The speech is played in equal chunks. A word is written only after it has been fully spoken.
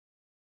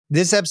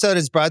This episode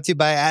is brought to you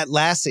by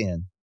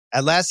Atlassian.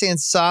 Atlassian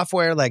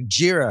software like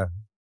Jira,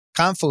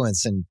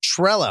 Confluence, and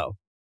Trello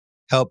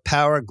help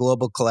power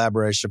global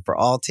collaboration for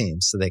all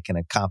teams so they can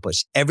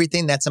accomplish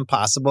everything that's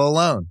impossible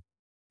alone.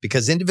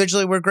 Because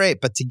individually we're great,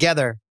 but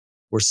together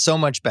we're so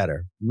much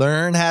better.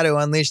 Learn how to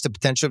unleash the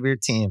potential of your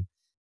team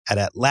at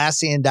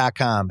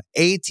Atlassian.com.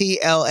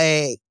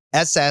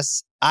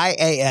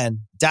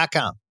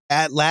 Atlassian.com.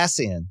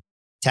 Atlassian.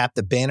 Tap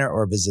the banner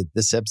or visit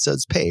this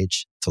episode's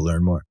page to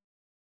learn more.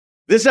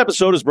 This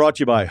episode is brought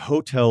to you by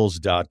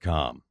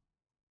Hotels.com.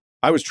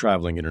 I was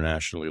traveling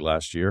internationally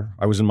last year.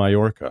 I was in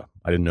Mallorca.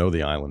 I didn't know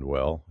the island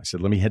well. I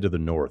said, let me head to the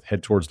north,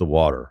 head towards the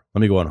water.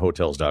 Let me go on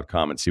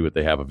Hotels.com and see what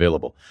they have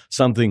available.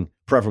 Something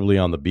preferably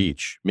on the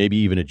beach, maybe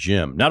even a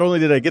gym. Not only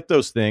did I get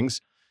those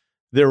things,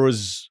 there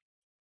was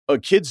a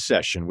kids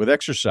session with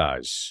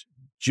exercise,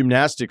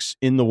 gymnastics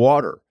in the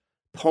water,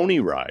 pony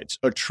rides,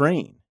 a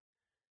train.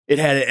 It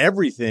had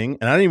everything,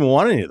 and I didn't even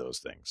want any of those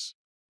things.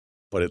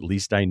 But at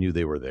least I knew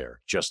they were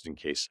there, just in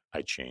case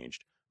I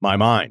changed my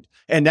mind.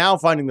 And now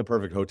finding the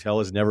perfect hotel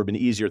has never been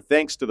easier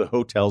thanks to the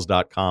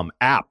Hotels.com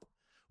app.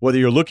 Whether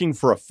you're looking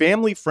for a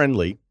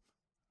family-friendly,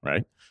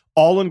 right,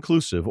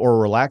 all-inclusive or a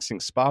relaxing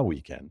spa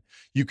weekend,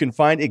 you can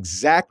find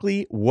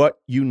exactly what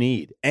you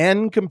need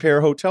and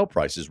compare hotel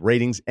prices,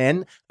 ratings,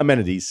 and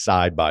amenities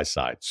side by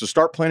side. So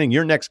start planning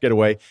your next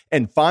getaway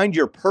and find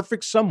your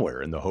perfect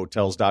somewhere in the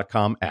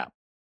Hotels.com app.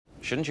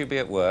 Shouldn't you be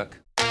at work?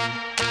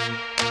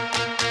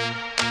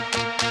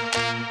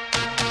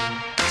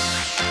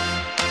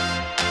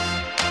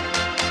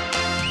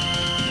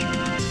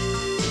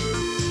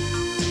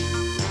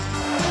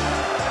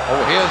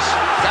 Oh, here's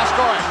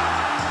Gascoigne.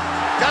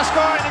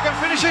 Gascoigne, he can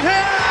finish it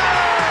here!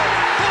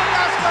 Paul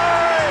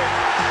Gascoigne!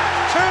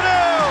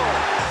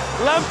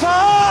 2-0!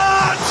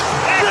 Lampard!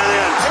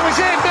 Brilliant! It was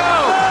in,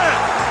 no!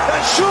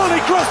 That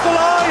surely crossed the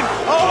line!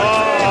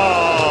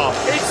 Oh,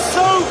 it's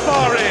so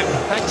far in!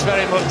 Thanks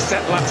very much,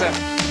 Sepp Blatter.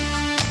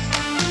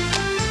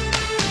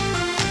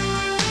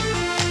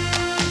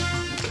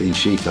 Clean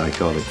sheet, I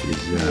call it,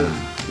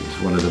 is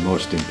one of the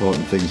most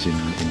important things in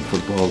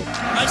football.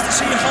 Nice to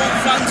see home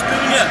fans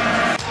booing you.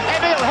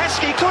 Emil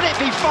Heskey, could it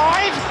be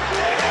 5?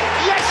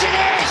 Yes, it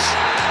is!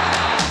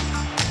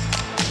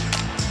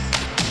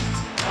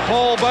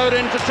 Paul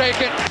Bowden to take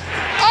it.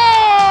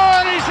 Oh,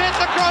 and he's hit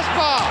the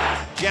crossbar!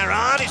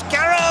 Gerrard is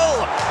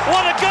Carroll!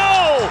 What a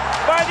goal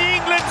by the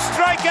England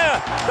striker!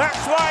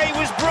 That's why he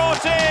was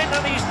brought in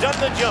and he's done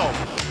the job.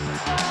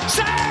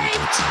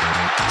 Saved!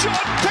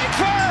 John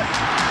Pickford!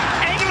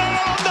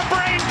 England on the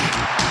brink!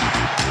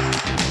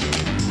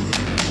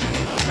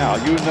 Now,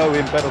 you know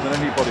him better than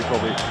anybody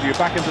probably. Do you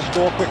back him to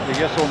score quickly,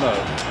 yes or no?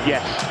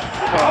 Yes.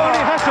 Oh, he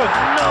hasn't!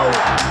 No!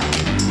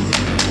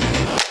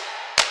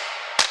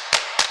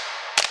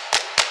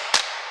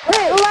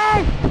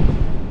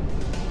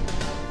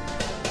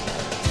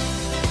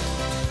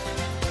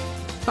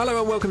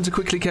 Hello and welcome to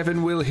Quickly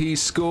Kevin. Will he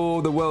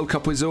score? The World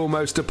Cup is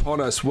almost upon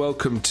us.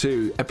 Welcome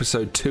to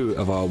episode 2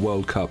 of our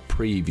World Cup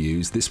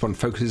previews. This one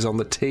focuses on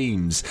the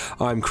teams.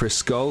 I'm Chris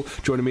Skull.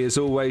 Joining me as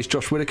always,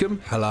 Josh Widdicombe.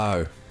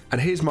 Hello. And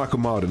here's Michael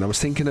Marden. I was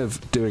thinking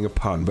of doing a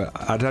pun, but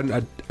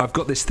I've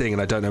got this thing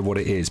and I don't know what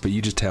it is, but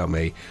you just tell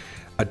me.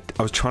 I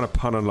was trying to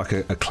pun on like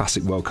a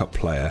classic World Cup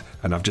player,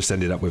 and I've just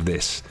ended up with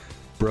this.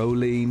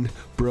 Broline.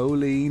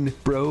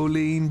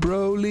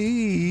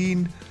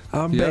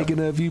 I'm begging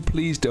of you,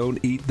 please don't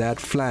eat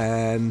that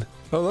flan.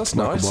 Oh, that's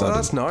nice.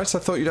 That's nice. I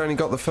thought you'd only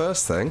got the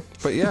first thing,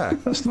 but yeah.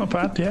 That's not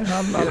bad, yeah.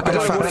 A bit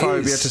of fat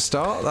phobia to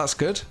start, that's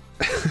good.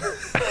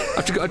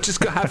 I've just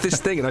got to have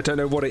this thing and I don't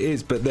know what it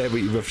is, but there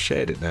we've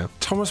shared it now.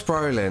 Thomas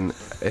Brolin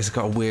has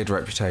got a weird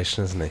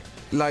reputation, hasn't he?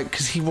 Like,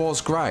 because he was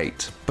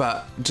great,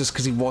 but just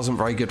because he wasn't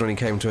very good when he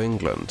came to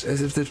England.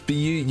 As if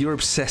you're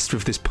obsessed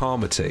with this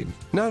Parma team.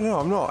 No,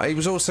 I'm not. He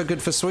was also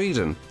good for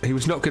Sweden. He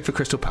was not good for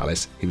Crystal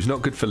Palace. He was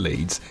not good for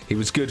Leeds. He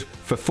was good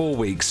for 4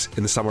 weeks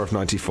in the summer of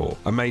 94.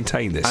 I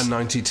maintain this. And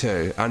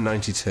 92.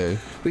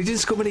 But he didn't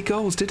score many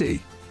goals, did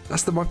he?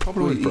 That's my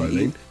problem with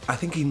Brolin. I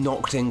think he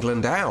knocked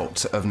England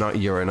out of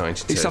Euro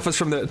 92. He suffers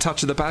from the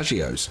touch of the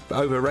Baggios.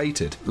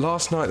 Overrated.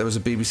 Last night there was a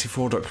BBC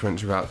 4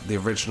 documentary about the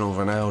original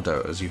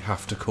Ronaldo, as you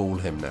have to call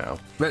him now.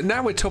 But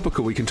now we're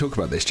topical, we can talk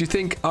about this. Do you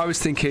think, I was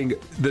thinking,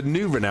 the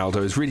new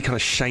Ronaldo has really kind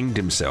of shamed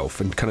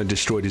himself and kind of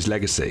destroyed his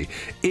legacy.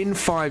 In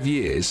 5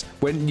 years,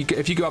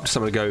 if you go up to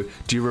someone and go,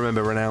 do you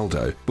remember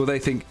Ronaldo? Will they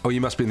think, oh,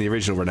 you must be in the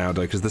original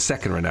Ronaldo, because the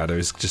second Ronaldo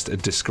is just a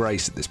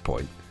disgrace at this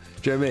point?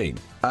 Do you know what I mean?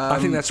 I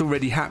think that's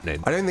already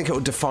happening. I don't think it will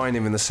define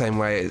him in the same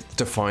way it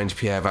defined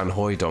Pierre Van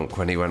Hooijdonk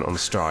when he went on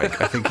strike.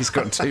 I think he's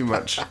got too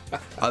much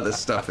other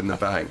stuff in the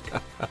bank.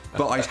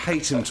 But I'd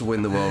hate him to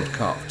win the World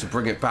Cup, to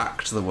bring it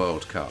back to the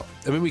World Cup.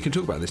 I mean, we can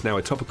talk about this now,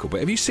 we're topical,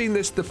 but have you seen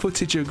the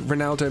footage of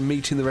Ronaldo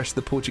meeting the rest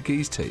of the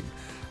Portuguese team?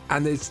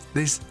 And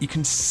there's you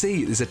can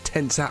see there's a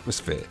tense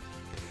atmosphere.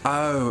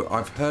 Oh,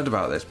 I've heard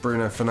about this.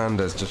 Bruno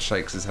Fernandes just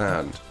shakes his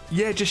hand.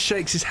 Yeah, just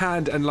shakes his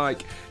hand and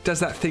like does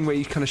that thing where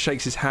he kind of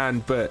shakes his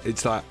hand, but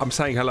it's like, I'm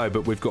saying hello,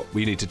 but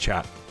we need to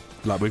chat.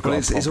 Like we've got.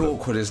 It's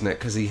awkward, isn't it?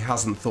 Because he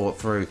hasn't thought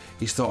through.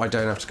 He's thought, I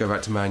don't have to go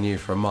back to Man U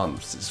for a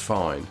month. It's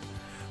fine.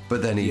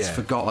 But then he's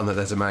forgotten that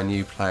there's a Man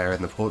U player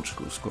in the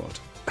Portugal squad.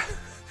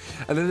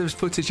 And then there was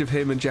footage of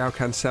him and João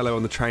Cancelo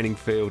on the training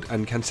field,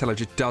 and Cancelo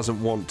just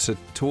doesn't want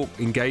to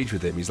engage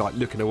with him. He's like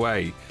looking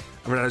away.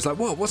 And Ronaldo's like,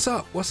 "What? What's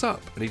up? What's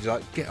up?" And he's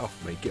like, get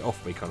off me,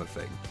 kind of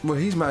thing. Well,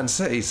 he's Man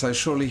City, so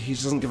surely he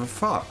doesn't give a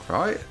fuck,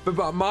 right?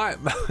 But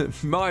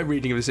my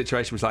reading of the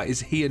situation was like,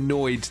 is he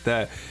annoyed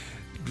that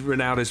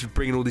Ronaldo's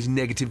bringing all these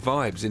negative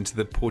vibes into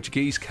the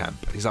Portuguese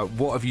camp? He's like,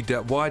 what have you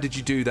done? Why did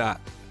you do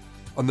that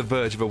on the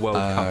verge of a World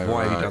Cup?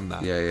 Why have you done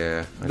that?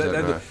 Yeah. I don't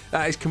know.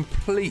 That is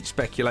complete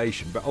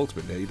speculation, but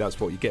ultimately that's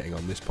what you're getting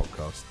on this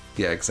podcast.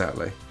 Yeah,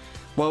 exactly.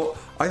 Well,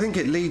 I think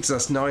it leads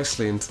us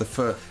nicely into the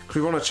first, because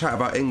we want to chat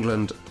about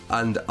England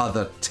and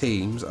other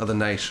teams, other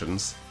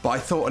nations. But I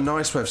thought a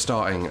nice way of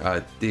starting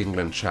the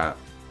England chat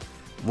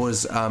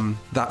was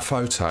that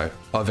photo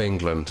of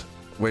England,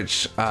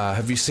 which,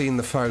 have you seen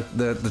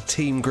the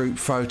team group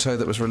photo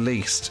that was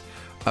released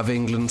of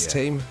England's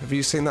team? Have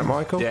you seen that,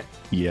 Michael?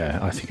 Yeah,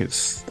 I think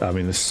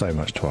there's so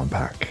much to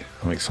unpack.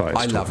 I'm excited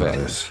to talk about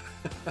this.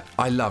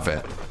 I love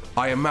it.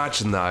 I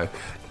imagine, though,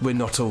 we're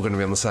not all going to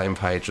be on the same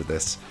page with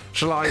this.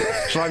 Shall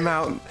I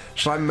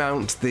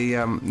mount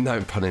the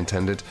no pun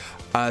intended,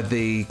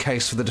 the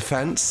case for the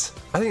defence?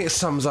 I think it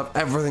sums up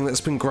everything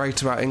that's been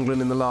great about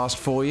England in the last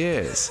 4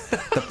 years.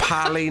 The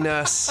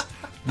palliness,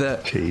 the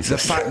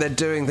fact they're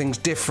doing things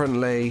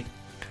differently,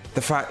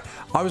 the fact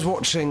I was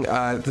watching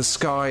the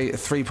Sky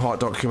 3-part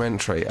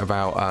documentary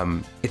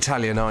about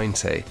Italia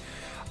 90,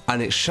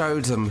 and it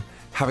showed them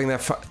having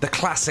the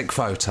classic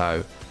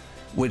photo,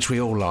 which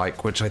we all like,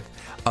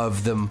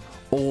 of them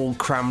all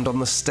crammed on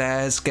the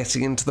stairs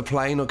getting into the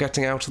plane or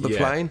getting out of the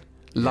plane.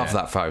 Love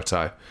that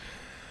photo.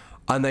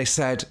 And they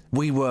said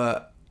we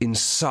were in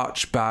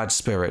such bad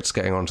spirits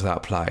getting onto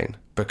that plane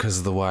because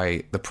of the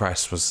way the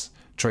press was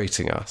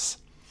treating us.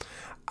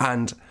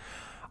 And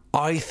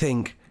I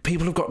think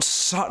people have got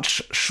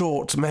such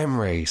short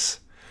memories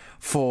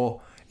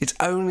for it's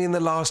only in the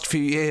last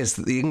few years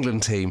that the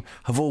England team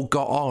have all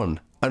got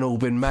on and all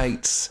been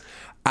mates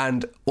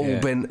and all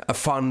been a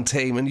fun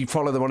team, and you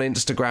follow them on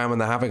Instagram and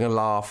they're having a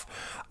laugh.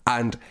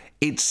 And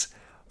it's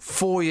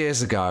 4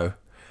 years ago,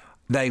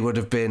 they would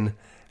have been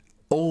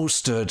all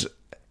stood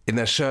in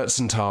their shirts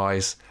and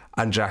ties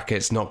and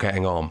jackets not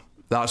getting on.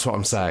 That's what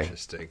I'm saying.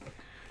 Interesting.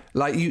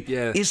 Like,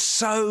 it's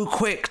so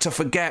quick to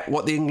forget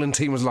what the England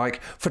team was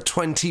like. For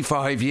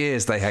 25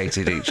 years, they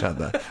hated each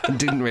other and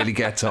didn't really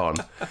get on.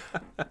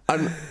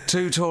 And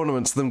 2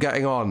 tournaments, them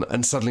getting on,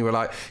 and suddenly we're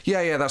like,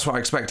 yeah, that's what I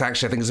expect.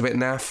 Actually, I think it's a bit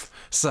naff.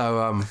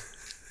 So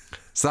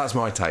that's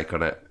my take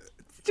on it.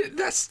 Do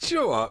you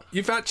know what?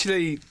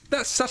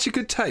 That's such a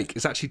good take.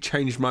 It's actually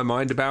changed my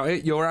mind about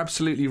it. You're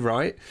absolutely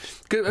right.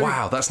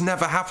 Wow, that's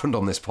never happened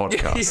on this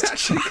podcast.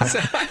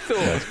 I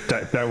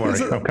thought. Don't worry,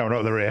 I'm coming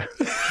up the rear.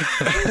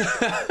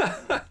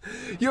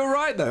 You're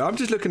right, though. I'm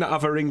just looking at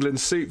other England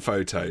suit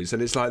photos,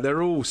 and it's like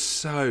they're all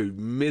so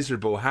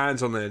miserable,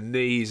 hands on their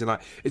knees, and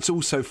like it's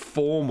all so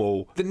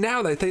formal. That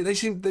now they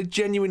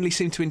genuinely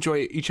seem to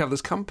enjoy each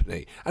other's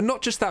company, and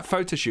not just that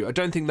photo shoot. I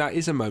don't think that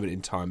is a moment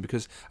in time,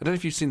 because I don't know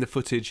if you've seen the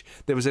footage.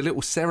 There was a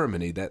little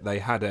ceremony that they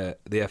had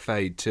at the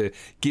FA to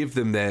give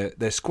them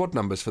their squad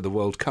numbers for the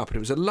World Cup, and it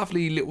was a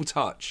lovely little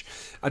touch.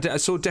 I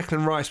saw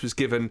Declan Rice was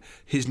given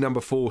his number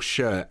 4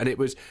 shirt,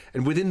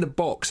 and within the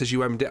box, as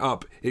you opened it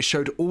up, it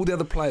showed all the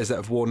other players that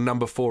have worn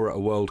number 4 at a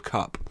World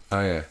Cup.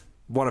 Oh yeah.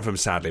 One of them,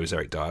 sadly, was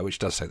Eric Dyer, which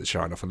does take the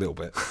shine off a little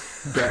bit.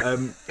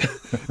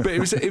 But it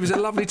was a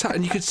lovely touch,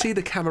 and you could see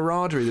the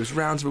camaraderie. There was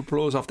rounds of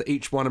applause after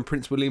each one, and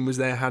Prince William was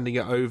there handing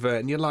it over.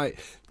 And you're like,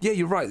 yeah,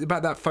 you're right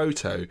about that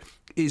photo.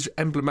 Is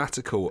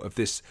emblematical of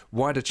this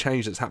wider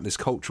change that's happened, this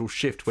cultural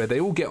shift where they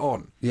all get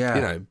on.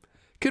 Yeah,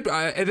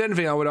 if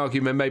anything, I would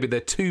argue maybe they're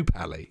too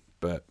pally.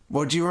 But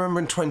do you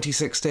remember in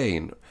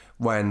 2016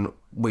 when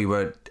we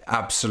were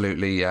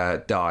absolutely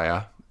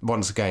dire?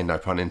 Once again, no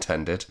pun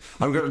intended.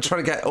 I'm going to try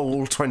to get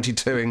all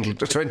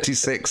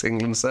 26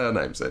 England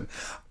surnames in.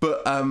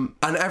 But and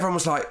everyone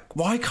was like,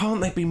 why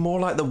can't they be more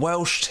like the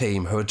Welsh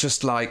team, who are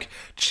just like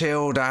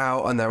chilled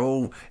out and they're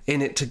all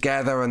in it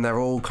together and they're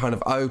all kind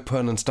of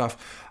open and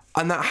stuff.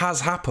 And that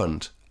has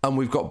happened, and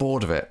we've got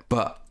bored of it.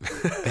 But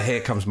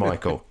here comes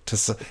Michael.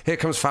 Here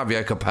comes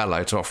Fabio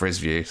Capello to offer his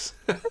views.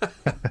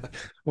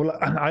 Well,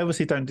 I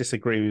obviously don't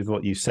disagree with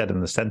what you said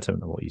and the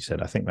sentiment of what you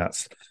said. I think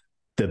that's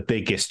the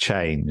biggest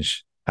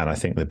change, and I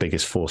think the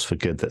biggest force for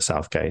good that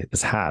Southgate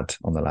has had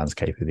on the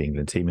landscape of the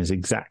England team is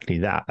exactly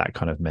that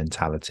kind of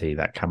mentality,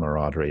 that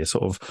camaraderie, a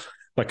sort of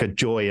like a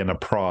joy and a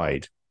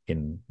pride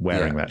in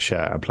wearing that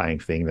shirt and playing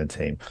for the England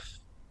team.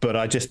 But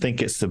I just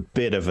think it's a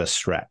bit of a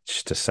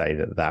stretch to say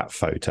that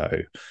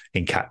photo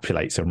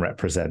encapsulates and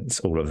represents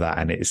all of that,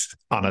 and it's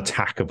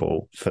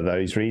unattackable for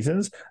those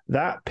reasons.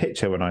 That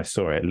picture, when I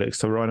saw it, looks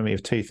to remind me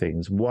of two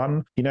things.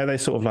 One,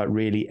 those sort of like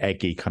really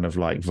eggy kind of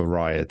like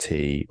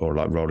Variety or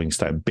like Rolling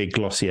Stone, big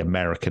glossy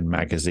American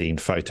magazine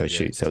photo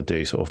shoots they'll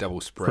do, sort of double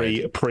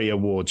spread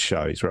pre-award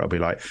shows where it'll be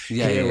like,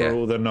 here are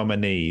all the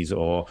nominees,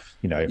 or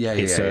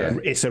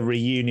it's a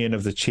reunion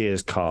of the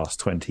Cheers cast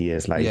 20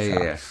 years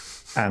later.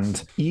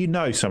 And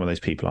some of those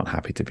people aren't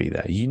happy to be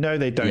there.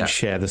 They don't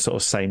share the sort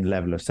of same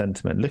level of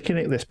sentiment. Looking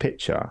at this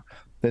picture,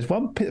 there's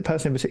one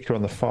person in particular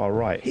on the far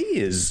right. He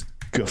is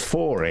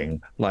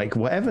guffawing. Like,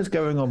 whatever's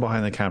going on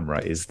behind the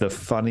camera is the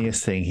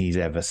funniest thing he's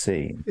ever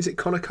seen. Is it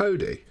Conor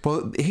Cody?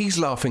 Well, he's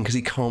laughing because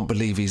he can't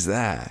believe he's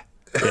there.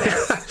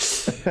 Yeah.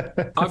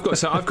 I've got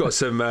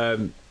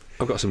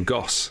some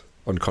goss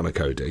on Conor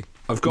Cody.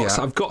 I've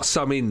got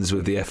some ins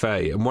with the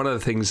FA, and one of the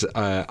things,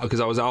 because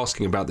I was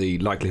asking about the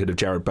likelihood of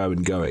Jared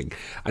Bowen going,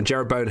 and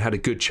Jared Bowen had a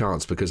good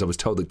chance because I was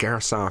told that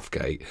Gareth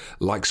Southgate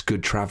likes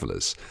good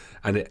travellers,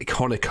 and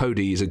Conor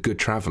Cody is a good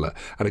traveller,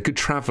 and a good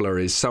traveller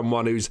is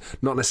someone who's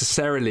not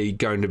necessarily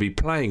going to be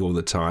playing all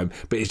the time,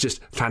 but is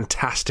just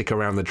fantastic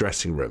around the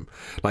dressing room.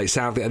 Like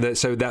Southgate,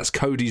 so that's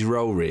Cody's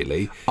role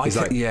really. He's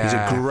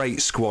a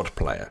great squad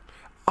player.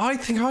 I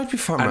think I'd be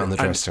fun around the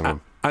dressing room.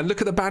 And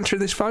look at the banter in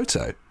this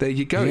photo. There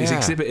you go. He's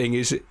exhibiting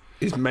his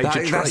major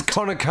trait. That's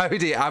Conor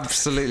Cody,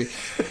 absolutely.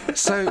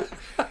 So,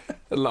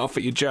 laugh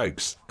at your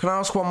jokes. Can I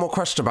ask one more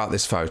question about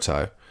this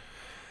photo?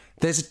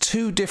 There's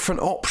two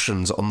different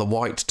options on the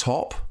white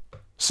top.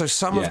 So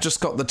some have just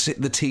got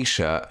the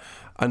T-shirt,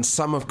 and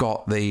some have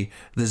got the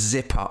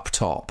zip-up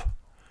top.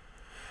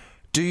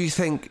 Do you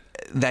think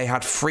they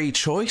had free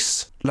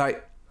choice?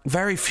 Like,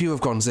 very few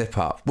have gone zip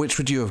up. Which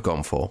would you have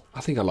gone for?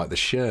 I think I like the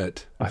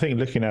shirt. I think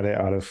looking at it,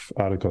 I'd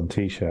have gone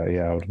T-shirt.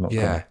 Yeah, I would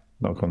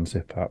not gone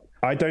zip up.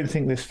 I don't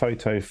think this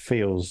photo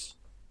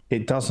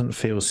doesn't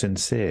feel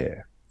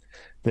sincere.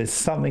 There's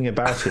something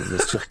about it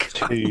that's just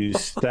too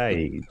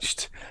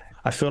staged.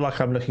 I feel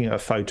like I'm looking at a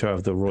photo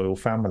of the royal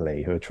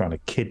family who are trying to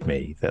kid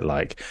me that,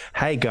 like,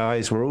 hey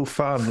guys, we're all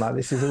fun. Like,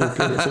 this is all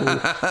good.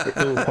 It's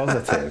all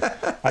positive.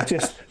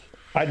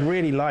 I'd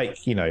really like,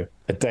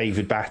 a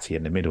David Batty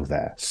in the middle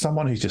there.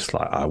 Someone who's just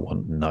like, I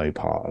want no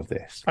part of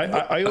this.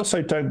 I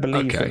also don't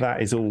believe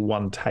that is all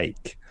one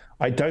take.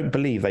 I don't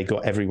believe they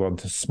got everyone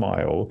to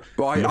smile.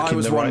 Well, I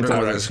was wondering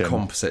whether it's a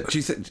composite. Do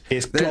you think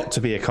it's got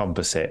to be a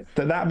composite?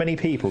 That many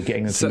people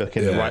getting them to look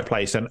in the right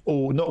place, and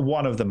not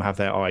one of them have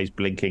their eyes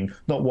blinking.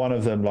 Not one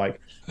of them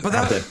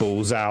have their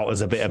balls out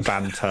as a bit of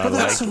banter. But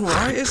that's all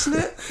right, isn't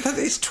it?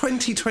 It's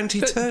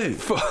 2022.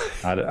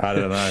 I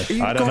don't know.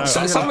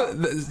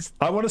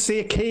 I want to see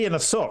a key in a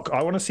sock.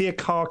 I want to see a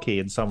car key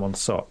in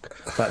someone's sock.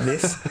 But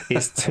this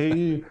is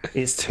too.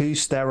 It's too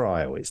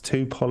sterile. It's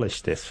too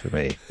polished. This for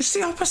me. It's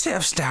the opposite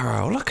of sterile.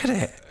 Look at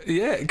it.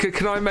 Yeah,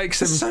 can I make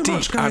some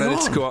deep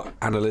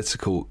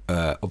analytical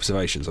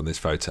observations on this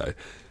photo?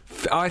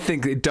 I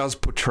think it does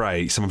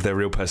portray some of their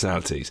real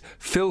personalities.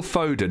 Phil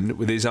Foden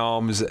with his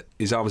arms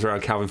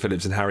around Calvin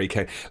Phillips and Harry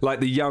Kane, like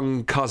the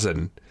young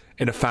cousin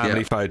in a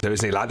family photo,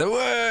 isn't he? Like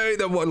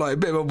a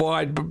bit of a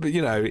wide,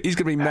 he's going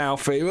to be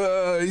mouthy.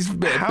 He's a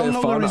bit. How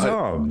long are his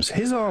arms?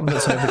 His arm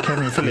that's over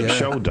Kevin Phillips'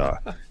 shoulder.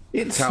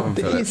 It's Calvin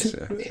Phillips.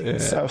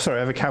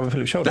 Over Calvin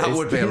Phillips' shoulder. That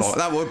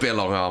would be a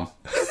long arm.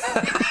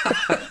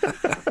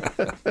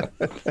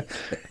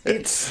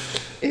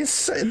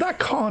 It's that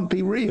can't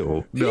be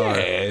real. No.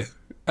 Yeah.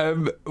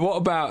 What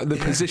about the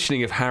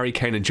positioning of Harry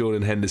Kane and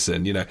Jordan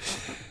Henderson?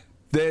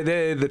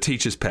 They're the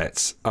teachers'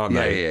 pets, aren't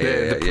they?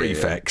 They're the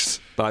prefects.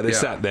 Like they're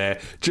sat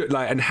there,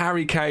 and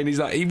Harry Kane,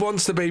 he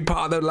wants to be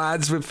part of the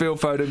lads with Phil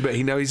Foden, but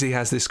he knows he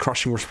has this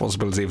crushing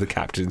responsibility of the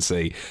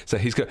captaincy. So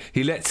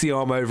he lets the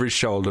arm over his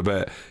shoulder,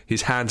 but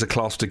his hands are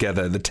clasped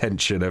together. The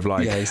tension of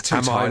he's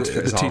too tired to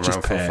put his arm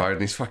around Phil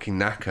Foden. He's fucking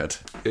knackered.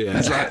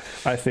 Yeah,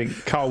 I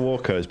think Carl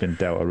Walker has been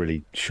dealt a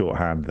really short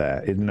hand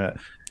there, isn't it?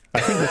 I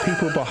think the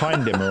people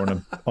behind him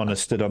are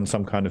stood on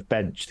some kind of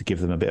bench to give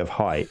them a bit of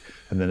height,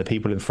 and then the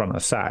people in front are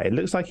sat. It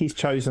looks like he's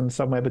chosen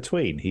somewhere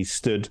between. He's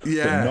stood,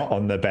 but not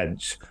on the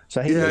bench,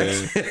 so he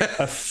looks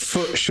a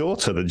foot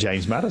shorter than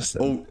James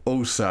Maddison.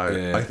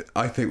 Also,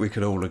 I think we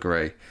could all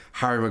agree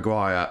Harry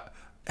Maguire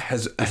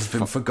has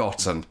been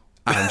forgotten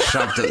and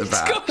shoved at the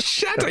back.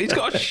 He's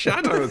got a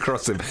shadow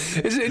across him.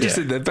 Isn't it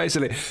interesting that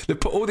basically they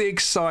put all the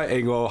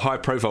exciting or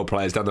high-profile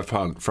players down the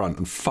front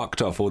and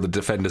fucked off all the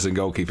defenders and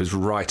goalkeepers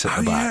right at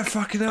the back? Yeah,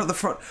 fucking out the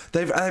front.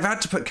 They've had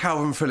to put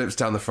Calvin Phillips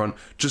down the front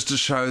just to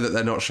show that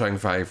they're not showing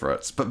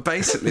favourites. But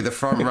basically, the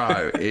front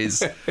row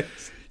is.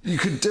 You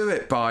could do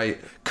it by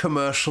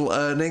commercial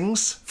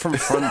earnings from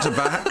front to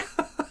back.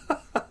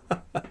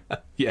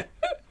 Yeah.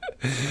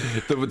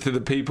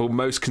 The people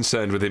most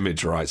concerned with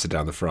image rights are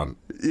down the front.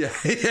 Yeah,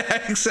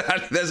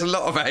 exactly. There's a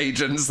lot of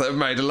agents that have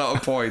made a lot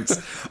of points.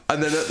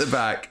 And then at the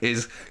back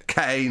is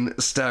Kane,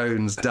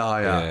 Stones,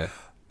 Dyer.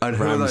 And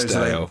who Ramsdale.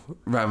 Are those?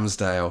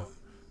 Ramsdale.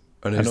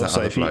 And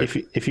also,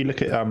 if you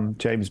look at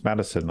James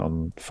Maddison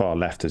on far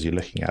left as you're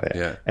looking at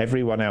it,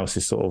 everyone else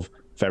is sort of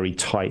very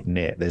tight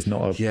knit. There's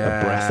not a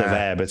breath of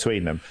air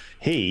between them.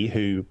 He,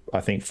 who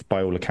I think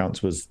by all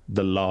accounts was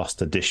the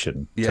last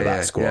addition to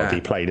that squad, he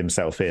played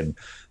himself in.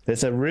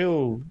 There's a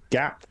real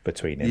gap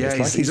between him. Yeah,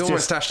 he's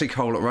almost Ashley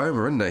Cole at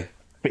Roma, isn't he?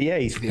 But yeah,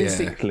 he's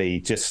physically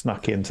just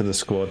snuck into the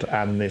squad,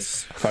 and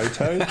this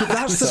photo. But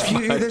that's the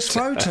beauty of this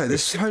photo.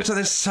 This photo,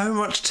 there's so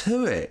much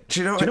to it.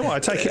 Do you know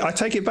what? I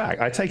take it back.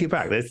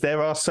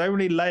 There are so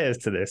many layers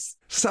to this.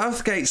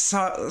 Southgate's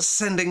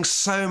sending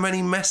so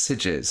many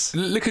messages.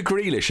 Look at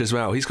Grealish as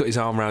well. He's got his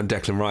arm around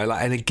Declan Rice,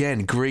 and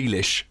again,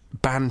 Grealish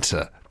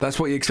banter. That's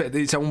what you expect.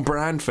 It's on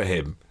brand for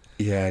him.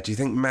 Yeah. Do you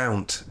think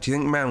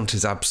Mount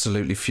is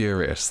absolutely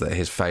furious that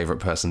his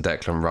favourite person,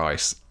 Declan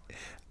Rice,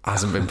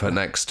 hasn't been put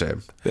next to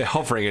him? They're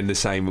hovering in the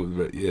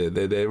same... Yeah,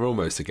 they're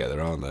almost together,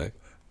 aren't they?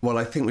 Well,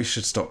 I think we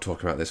should stop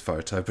talking about this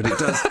photo, but it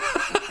does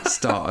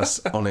start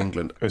us on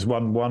England. There's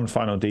one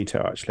final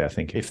detail, actually, I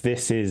think. If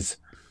this is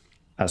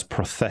as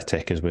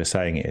pathetic as we're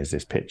saying it is,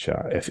 this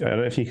picture, I don't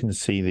know if you can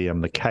see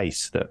the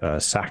case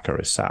that Saka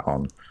is sat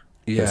on.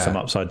 Yeah. There's some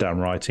upside-down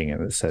writing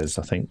in it that says,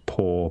 I think,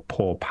 poor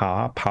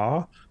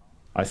power.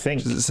 I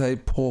think... Does it say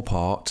poor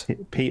part?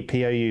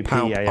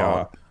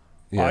 P-O-U-P-A-R.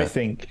 Yeah.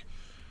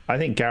 I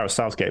think Gareth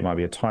Southgate might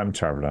be a time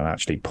traveller, and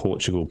actually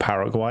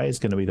Portugal-Paraguay is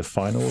going to be the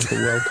final of the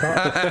World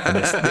Cup. And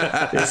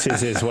this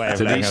is his way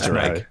of letting us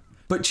know.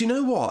 But do you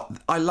know what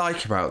I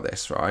like about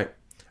this, right?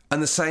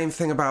 And the same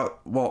thing about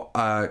what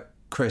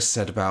Chris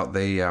said about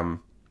the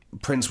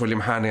Prince William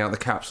handing out the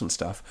caps and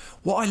stuff.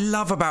 What I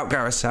love about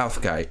Gareth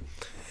Southgate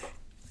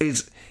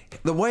is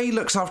the way he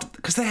looks after...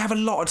 Because they have a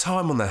lot of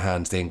time on their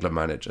hands, the England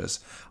managers.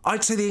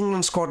 I'd say the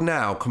England squad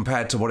now,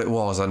 compared to what it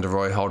was under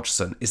Roy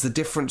Hodgson, is the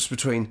difference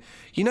between...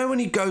 You know when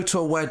you go to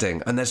a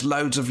wedding and there's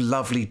loads of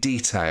lovely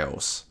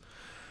details?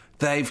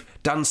 They've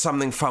done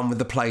something fun with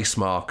the place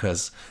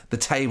markers. The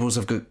tables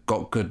have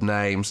got good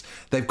names.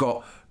 They've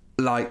got,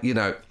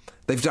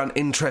 they've done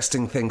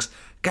interesting things.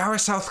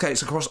 Gareth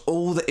Southgate's across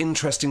all the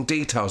interesting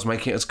details,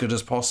 making it as good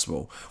as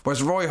possible.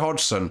 Whereas Roy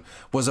Hodgson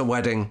was a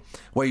wedding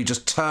where you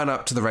just turn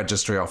up to the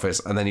registry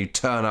office and then you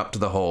turn up to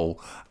the hall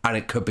and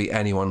it could be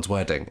anyone's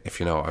wedding, if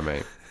you know what I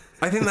mean.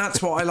 I think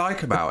that's what I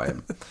like about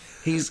him.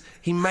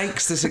 He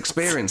makes this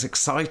experience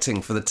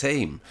exciting for the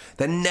team.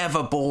 They're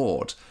never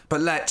bored.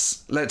 But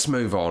let's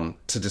move on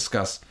to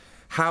discuss,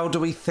 how do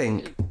we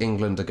think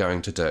England are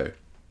going to do?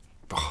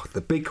 Oh,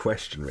 the big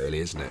question, really,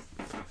 isn't it?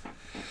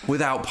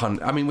 Without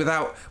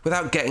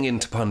getting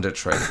into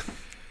punditry.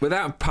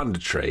 Without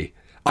punditry,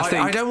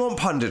 I don't want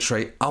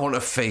punditry. I want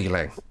a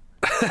feeling.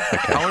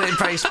 Okay. I want it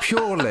based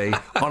purely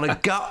on a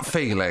gut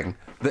feeling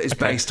that is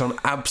based on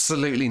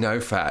absolutely no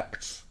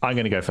facts. I'm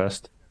going to go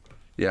first.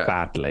 Yeah.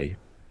 Badly.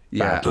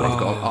 Yeah.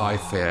 I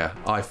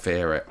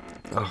fear it.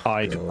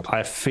 Oh,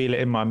 I feel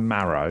it in my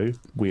marrow.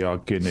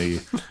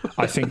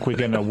 I think we're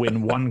going to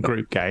win one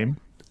group game.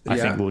 I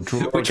think we'll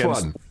draw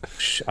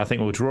I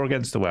think we'll draw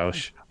against the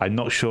Welsh. I'm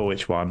not sure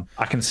which one.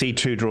 I can see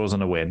 2 draws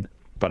and a win,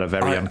 but are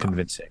very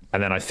unconvincing.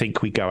 And then I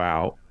think we go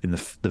out in the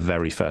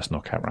very first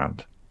knockout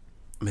round.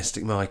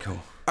 Mystic Michael.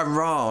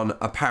 Iran,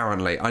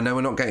 apparently, I know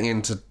we're not getting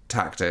into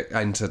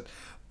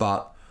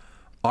but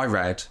I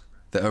read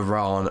that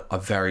Iran are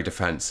very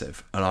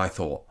defensive, and I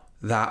thought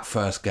that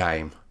first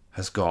game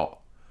has got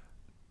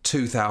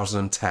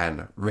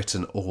 2010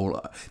 written all...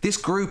 This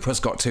group has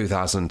got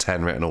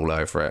 2010 written all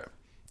over it.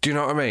 Do you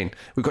know what I mean?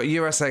 We've got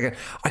USA again.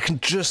 I can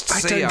just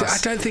see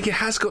us. I don't think it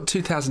has got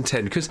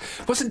 2010, because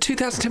wasn't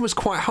 2010 was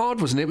quite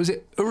hard, wasn't it? Was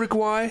it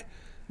Uruguay?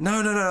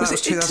 No. That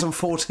was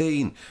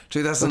 2014.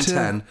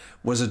 2010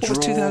 was a draw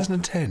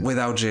 2010? with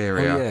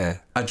Algeria. Oh, yeah.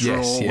 A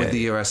draw with the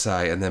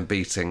USA, and then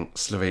beating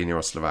Slovenia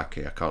or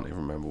Slovakia. I can't even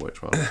remember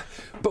which one.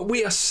 But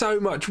we are so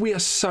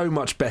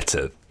much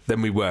better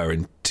than we were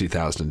in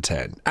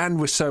 2010, and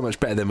we're so much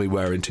better than we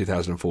were in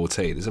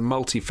 2014. It's a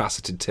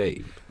multifaceted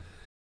team.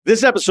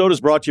 This episode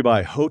is brought to you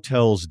by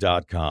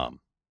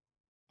Hotels.com.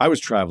 I was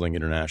traveling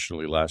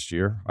internationally last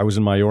year. I was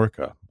in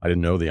Mallorca. I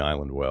didn't know the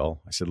island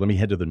well. I said, let me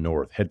head to the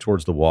north, head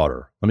towards the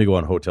water. Let me go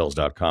on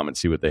Hotels.com and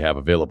see what they have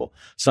available.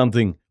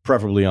 Something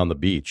preferably on the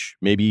beach,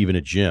 maybe even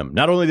a gym.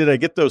 Not only did I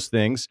get those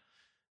things,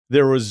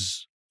 there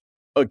was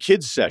a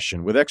kids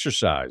session with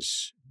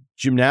exercise,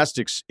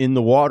 gymnastics in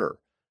the water,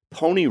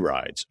 pony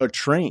rides, a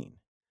train.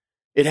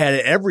 It had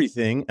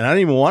everything, and I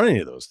didn't even want any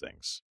of those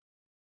things.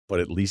 But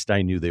at least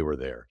I knew they were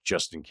there,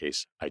 just in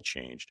case I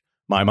changed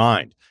my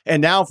mind.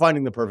 And now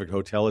finding the perfect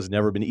hotel has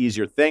never been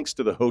easier thanks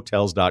to the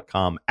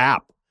Hotels.com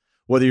app.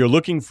 Whether you're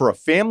looking for a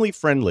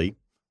family-friendly,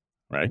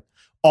 right,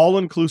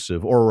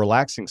 all-inclusive or a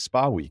relaxing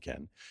spa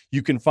weekend,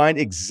 you can find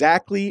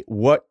exactly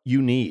what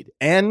you need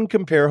and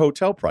compare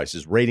hotel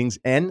prices, ratings,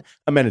 and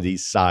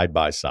amenities side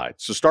by side.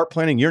 So start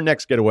planning your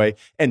next getaway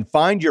and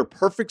find your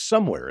perfect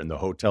somewhere in the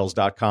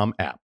Hotels.com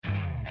app.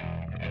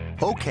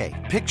 Okay,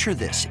 picture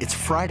this. It's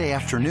Friday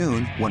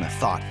afternoon when a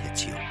thought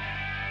hits you.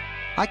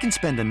 I can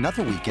spend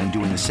another weekend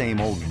doing the same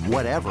old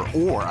whatever,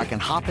 or I can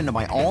hop into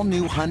my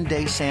all-new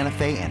Hyundai Santa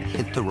Fe and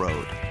hit the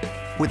road.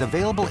 With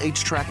available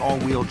H-Track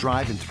all-wheel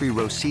drive and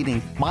 3-row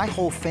seating, my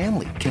whole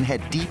family can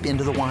head deep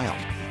into the wild.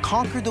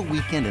 Conquer the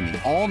weekend in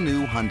the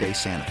all-new Hyundai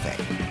Santa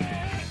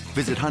Fe.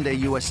 Visit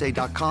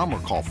HyundaiUSA.com or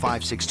call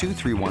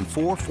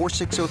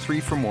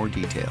 562-314-4603 for more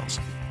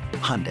details.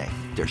 Hyundai,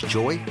 there's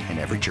joy in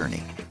every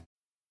journey.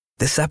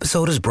 This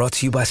episode is brought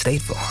to you by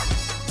State Farm.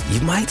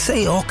 You might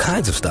say all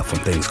kinds of stuff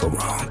when things go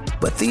wrong,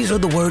 but these are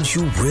the words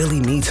you really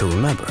need to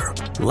remember.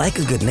 Like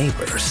a good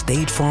neighbor,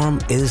 State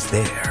Farm is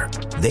there.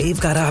 They've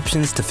got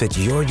options to fit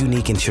your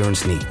unique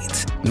insurance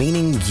needs,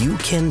 meaning you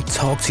can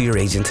talk to your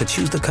agent to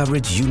choose the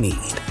coverage you need.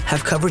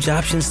 Have coverage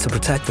options to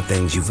protect the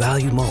things you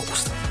value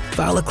most.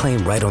 File a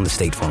claim right on the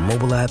State Farm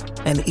mobile app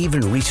and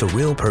even reach a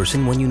real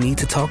person when you need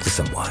to talk to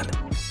someone.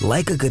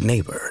 Like a good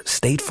neighbor,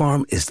 State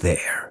Farm is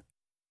there.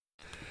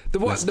 The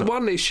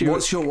one issue...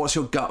 What's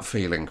your gut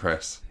feeling,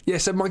 Chris? Yeah,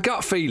 so my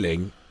gut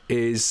feeling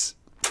is...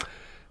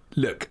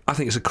 Look, I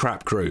think it's a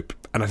crap group,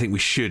 and I think we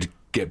should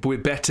get... We're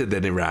better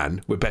than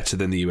Iran. We're better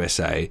than the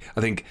USA.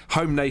 I think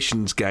home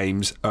nations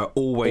games are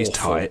always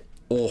tight.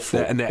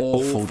 Awful. And they're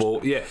awful.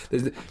 Yeah,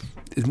 there's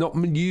not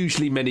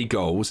usually many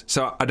goals,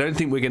 so I don't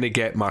think we're going to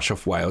get much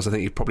off Wales. I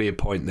think it's probably a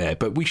point there.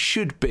 But we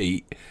should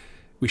beat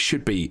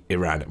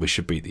Iran, we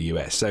should beat the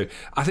US. So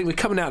I think we're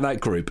coming out of that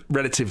group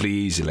relatively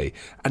easily.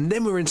 And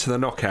then we're into the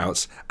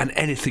knockouts and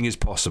anything is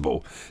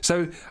possible.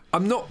 So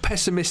I'm not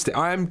pessimistic.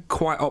 I am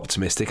quite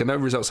optimistic. I know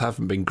results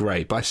haven't been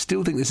great, but I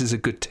still think this is a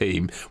good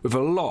team with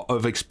a lot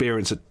of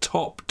experience at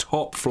top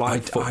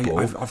flight football.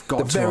 I've got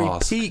the to very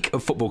ask. peak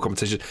of football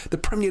competition. The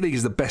Premier League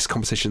is the best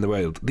competition in the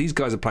world. These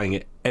guys are playing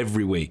it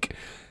every week.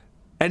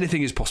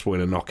 Anything is possible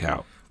in a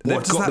knockout.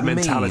 They've got the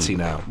mentality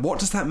now. What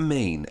does that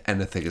mean?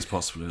 Anything is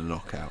possible in a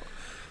knockout.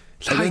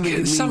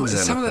 Like some of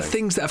the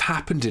things that have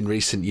happened in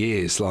recent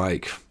years,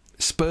 like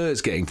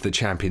Spurs getting to the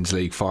Champions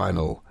League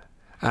final,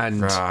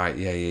 and right,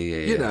 yeah.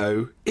 You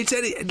know, it's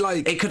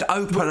like it could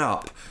open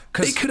up.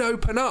 It could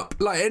open up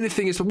like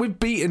anything is. We've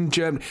beaten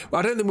Germany.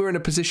 I don't think we're in a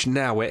position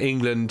now where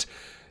England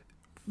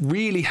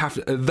really have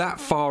that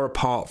far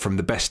apart from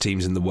the best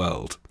teams in the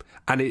world,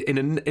 and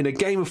in a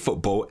game of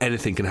football,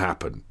 anything can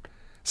happen.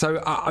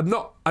 So I'm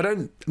not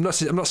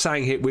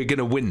saying here we're going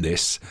to win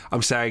this.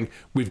 I'm saying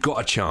we've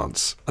got a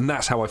chance, and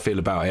that's how I feel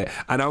about it.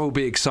 And I will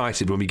be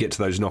excited when we get to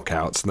those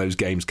knockouts and those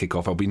games kick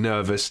off. I'll be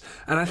nervous,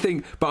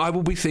 but I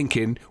will be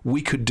thinking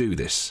we could do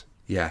this.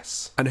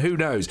 Yes. And who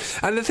knows?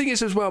 And the thing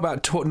is as well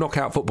about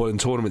knockout football and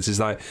tournaments is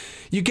like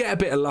you get a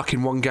bit of luck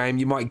in one game,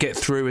 you might get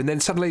through, and then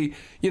suddenly,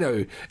 you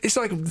know, it's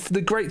like the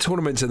great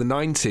tournaments of the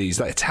 90s,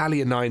 like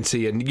Italia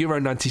 90 and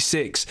Euro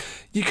 96.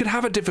 You could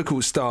have a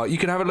difficult start. You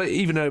could have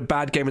even a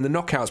bad game in the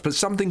knockouts, but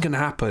something can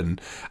happen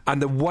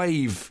and the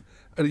wave,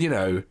 you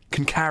know,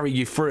 can carry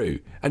you through.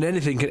 And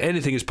anything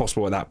is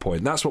possible at that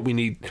point. That's what we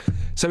need.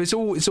 So it's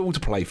all to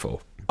play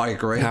for. I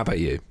agree. How about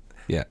you?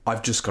 Yeah.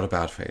 I've just got a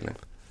bad feeling.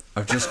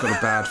 I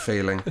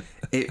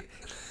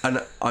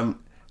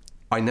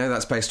know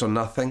that's based on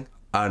nothing,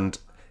 and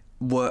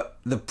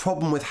the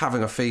problem with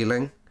having a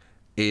feeling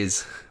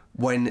is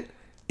when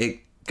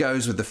it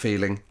goes with the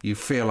feeling, you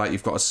feel like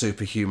you've got a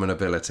superhuman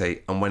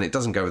ability, and when it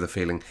doesn't go with the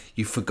feeling,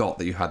 you forgot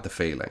that you had the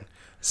feeling.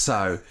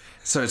 So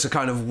it's a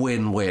kind of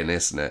win-win,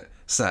 isn't it?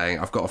 Saying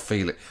I've got a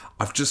feeling,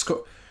 I've just got,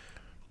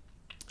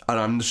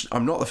 and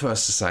I'm not the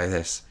first to say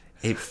this.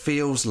 It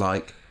feels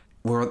like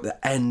we're at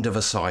the end of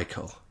a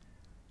cycle.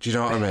 Do you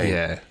know what I mean?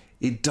 Yeah.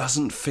 It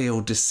doesn't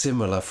feel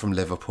dissimilar from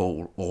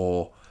Liverpool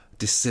or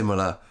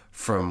dissimilar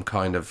from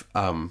kind of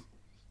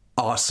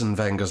Arsene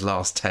Wenger's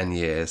last 10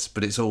 years,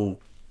 but it's all,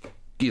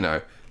 you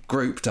know,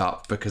 grouped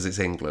up because it's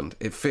England.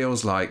 It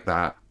feels like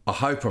that. I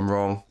hope I'm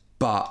wrong,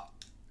 but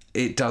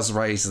it does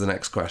raise the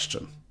next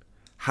question.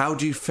 How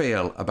do you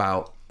feel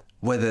about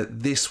whether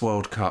this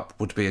World Cup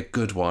would be a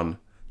good one?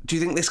 Do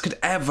you think this could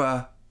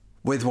ever,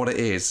 with what it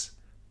is,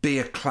 be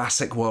a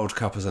classic World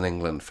Cup as an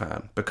England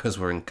fan because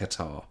we're in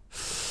Qatar?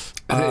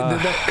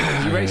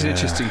 You raise an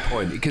interesting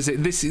point because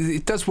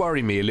it does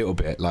worry me a little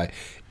bit. Like,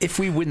 if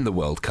we win the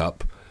World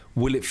Cup,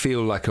 will it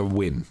feel like a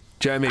win?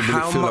 Do you know what I mean?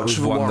 Will How it feel much like we've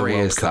of a won the worry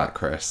World is Cup? that,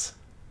 Chris?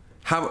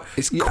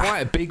 It's quite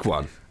a big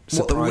one.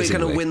 What, that we're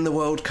going to win the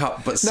World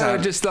Cup, but no,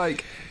 just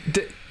like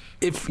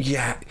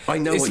I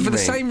know it's what you for the mean.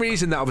 same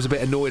reason that I was a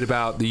bit annoyed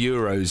about the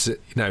Euros, you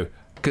know,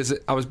 because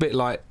I was a bit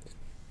like,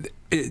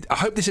 I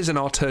hope this isn't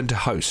our turn to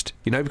host,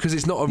 you know, because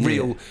it's not a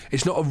real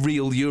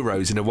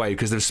Euros in a way,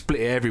 because they've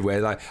split it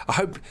everywhere. Like, I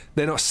hope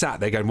they're not sat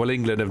there going, well,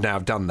 England have now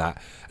done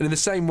that. And in the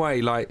same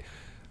way, like,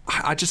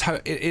 I just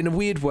hope, in a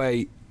weird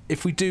way,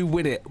 if we do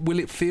win it, will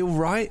it feel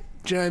right?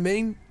 Do you know what I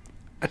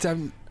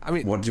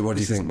mean? What do you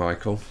think,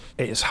 Michael?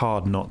 It's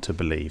hard not to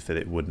believe that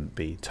it wouldn't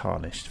be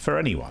tarnished for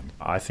anyone.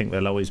 I think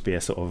there'll always be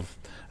a sort of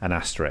an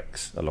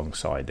asterisk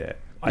alongside it.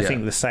 I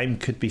think the same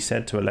could be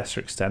said to a lesser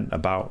extent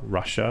about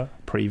Russia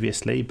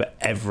previously, but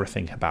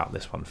everything about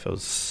this one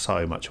feels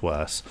so much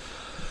worse.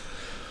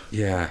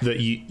 Yeah. That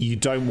you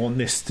don't want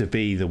this to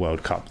be the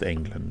World Cup that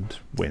England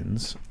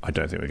wins. I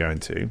don't think we're going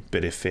to.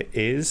 But if it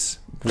is,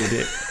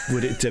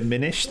 would it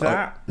diminish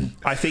that?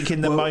 I think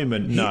in the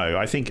moment, no.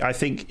 I think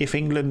if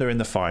England are in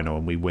the final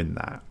and we win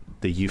that,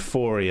 the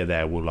euphoria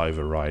there will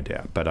override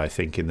it. But I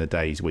think in the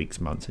days, weeks,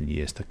 months and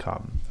years to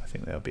come, I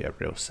think there'll be a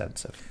real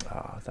sense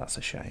of, that's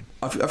a shame.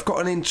 I've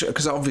got an interest,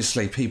 because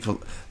obviously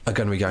people are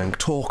going to be going,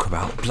 talk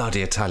about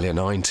bloody Italia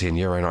 90 and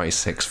Euro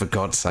 96, for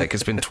God's sake,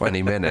 it's been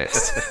 20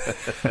 minutes.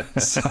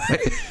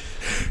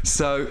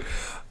 So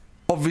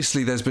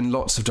obviously there's been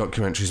lots of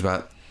documentaries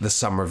about the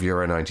summer of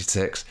Euro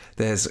 96.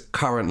 There's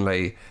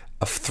currently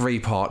a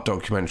 3-part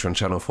documentary on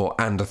Channel 4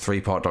 and a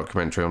 3-part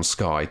documentary on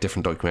Sky,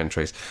 different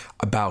documentaries,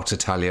 about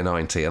Italia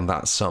 90 and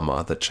that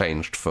summer that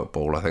changed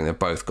football. I think they've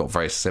both got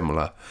very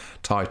similar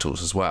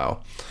titles as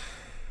well.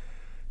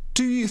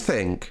 Do you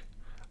think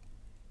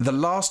the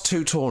last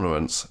 2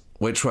 tournaments,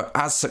 which were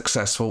as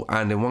successful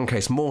and in one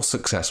case more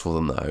successful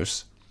than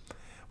those,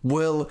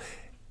 will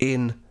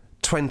in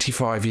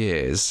 25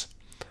 years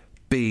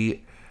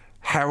be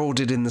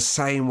heralded in the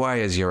same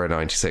way as Euro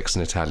 96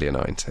 and Italia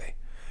 90?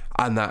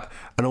 And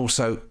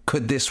also,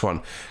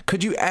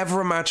 could you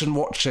ever imagine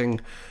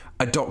watching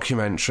a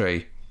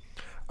documentary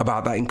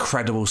about that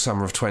incredible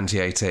summer of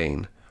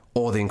 2018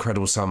 or the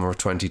incredible summer of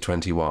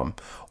 2021,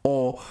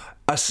 or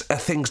are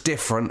things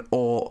different?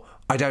 Or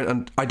I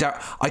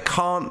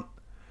can't.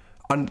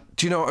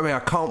 Do you know what I mean? I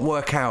can't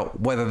work out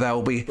whether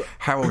they'll be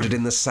heralded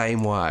in the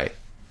same way.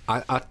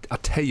 I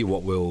tell you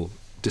what will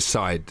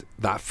decide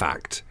that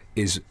fact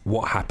is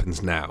what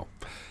happens now.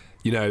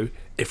 You know,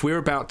 if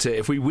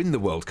we win the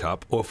World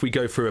Cup, or if we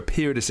go through a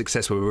period of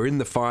success where we're in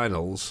the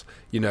finals,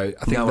 you know,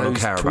 I think no one will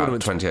those care about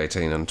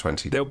 2018 and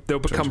 20. They'll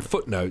become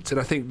footnotes,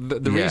 and I think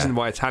the reason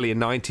why Italia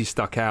 90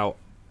 stuck out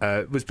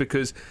was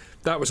because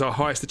that was our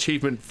highest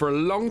achievement for a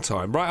long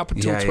time, right up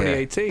until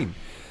 2018.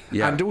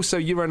 Yeah. And also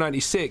Euro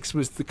 96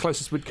 was the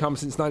closest we'd come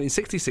since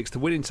 1966 to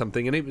winning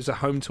something, and it was a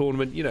home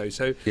tournament, you know.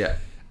 So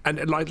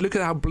and like, look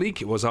at how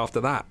bleak it was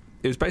after that.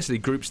 It was basically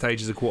group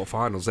stages of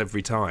quarterfinals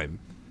every time.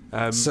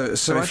 So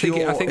if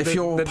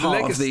you're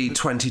part of the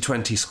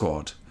 2020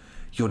 squad,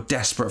 you're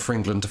desperate for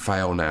England to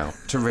fail now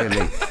to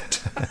really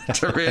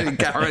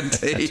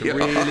guarantee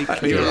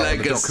your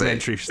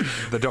legacy.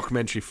 The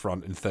documentary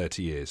front in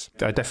 30 years.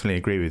 I definitely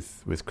agree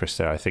with Chris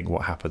there. I think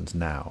what happens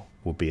now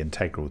will be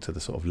integral to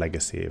the sort of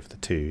legacy of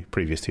the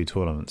previous two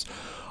tournaments.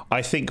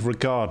 I think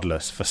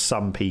regardless, for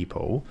some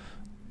people,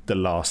 the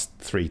last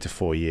 3 to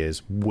 4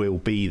 years will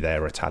be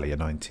their Italia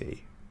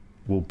 90.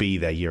 Will be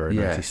their Euro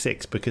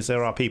 96, because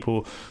there are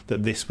people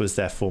that this was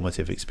their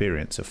formative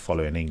experience of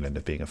following England,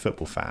 of being a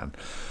football fan.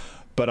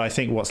 But I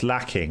think what's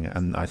lacking,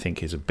 and I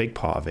think is a big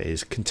part of it,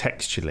 is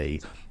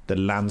contextually the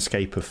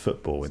landscape of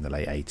football in the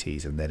late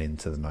 80s and then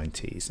into the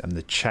 90s, and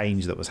the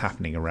change that was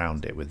happening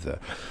around it with the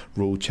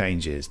rule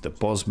changes, the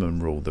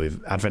Bosman rule,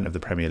 the advent of the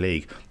Premier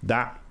League.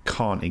 That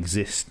can't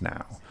exist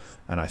now.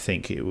 And I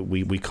think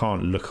we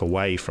can't look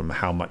away from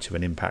how much of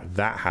an impact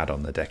that had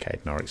on the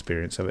decade and our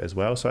experience of it as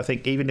well. So I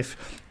think even if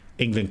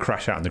England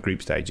crash out in the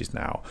group stages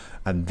now,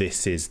 and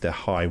this is the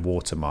high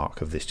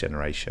watermark of this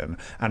generation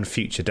and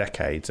future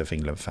decades of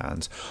England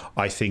fans,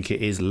 I think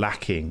it is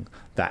lacking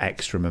that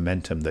extra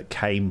momentum that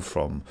came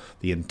from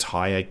the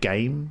entire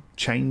game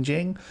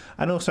changing.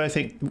 And also I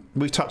think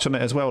we've touched on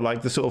it as well,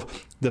 like the sort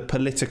of the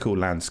political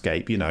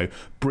landscape, you know,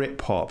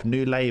 Britpop,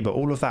 New Labour,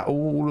 all of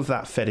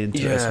that fed into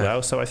it as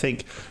well. So I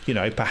think, you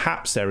know,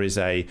 perhaps there is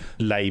a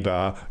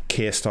Labour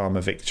Keir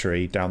Starmer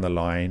victory down the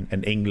line,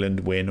 an England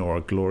win or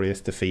a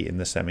glorious defeat in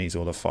the semis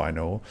or the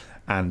final,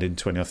 and in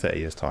 20 or 30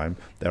 years time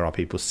there are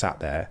people sat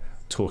there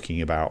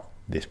talking about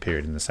this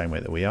period in the same way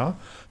that we are.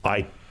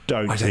 I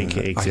don't think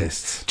it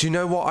exists. Do you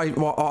know what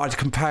I'd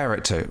compare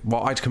it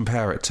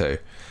to?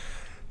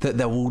 That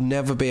there will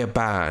never be a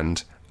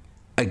band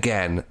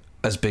again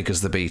as big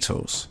as the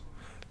Beatles,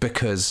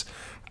 because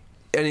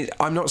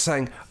I'm not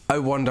saying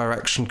One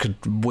Direction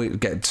could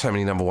get so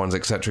many number ones,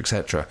 etc.,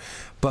 etc.,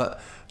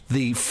 but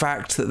the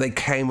fact that they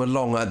came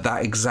along at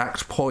that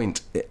exact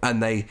point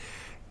and they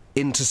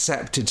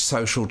intercepted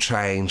social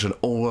change and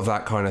all of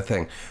that kind of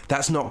thing,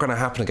 that's not going to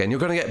happen again. You're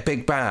going to get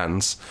big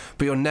bands,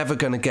 but you're never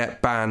going to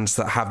get bands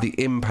that have the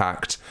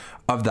impact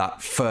of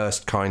that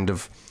first kind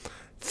of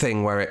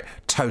thing where it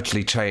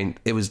totally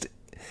changed. It was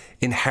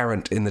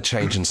inherent in the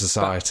change in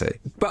society.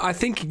 But I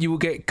think you will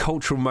get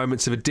cultural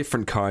moments of a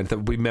different kind that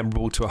will be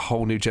memorable to a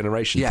whole new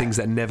generation, things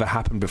that never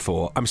happened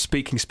before. I'm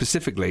speaking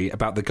specifically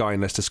about the guy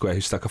in Leicester Square who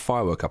stuck a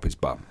firework up his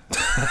bum.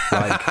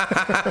 Like,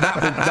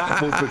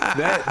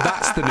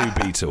 that's the new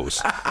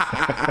Beatles.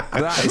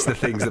 That is the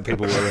things that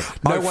people will...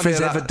 No one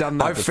has ever done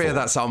that before. I fear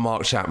that's our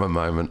Mark Chapman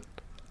moment.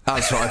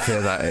 That's what I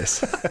fear that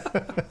is.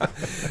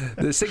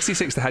 The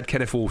 66 that had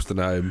Kenneth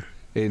Wolstenholme.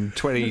 In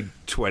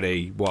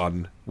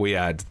 2021, we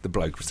had the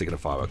bloke sticking a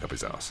firework up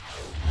his arse.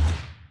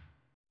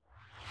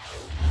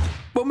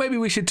 Well, maybe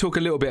we should talk a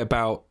little bit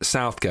about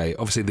Southgate.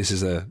 Obviously, this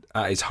is at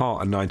its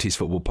heart a 90s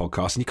football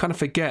podcast, and you kind of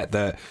forget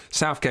that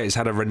Southgate has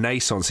had a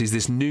renaissance. He's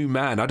this new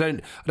man. I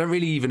don't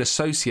really even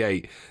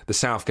associate the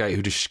Southgate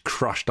who just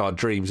crushed our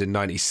dreams in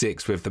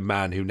 96 with the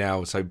man who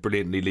now so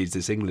brilliantly leads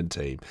this England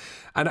team.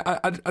 And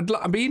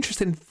I'd be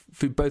interested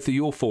for both of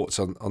your thoughts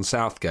on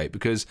Southgate,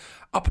 because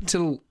up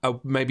until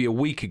maybe a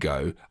week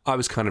ago, I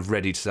was kind of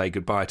ready to say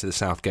goodbye to the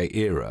Southgate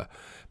era.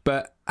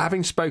 But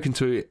having spoken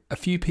to a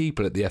few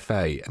people at the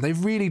FA, and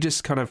they've really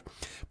just kind of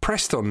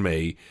pressed on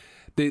me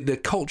the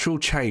cultural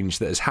change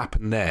that has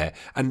happened there,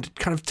 and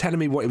kind of telling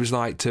me what it was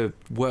like to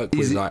work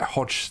with like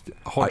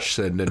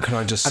Hodgson and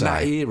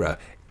that era.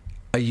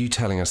 Are you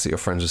telling us that you're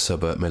friends with Sir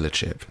Bert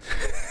Millerchip?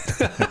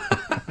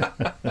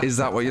 Is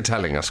that what you're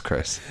telling us,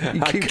 Chris?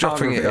 You keep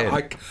dropping it in.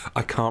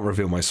 I can't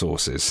reveal my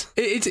sources.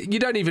 You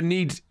don't even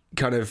need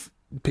kind of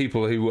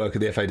people who work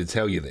at the FA to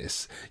tell you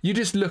this. You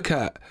just look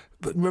at,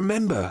 but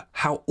remember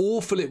how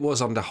awful it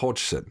was under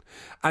Hodgson.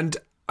 And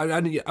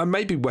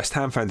maybe West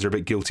Ham fans are a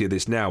bit guilty of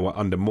this now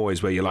under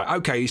Moyes, where you're like,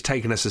 okay, he's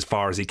taken us as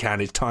far as he can,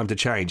 it's time to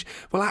change.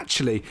 Well,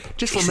 actually,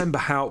 just remember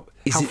how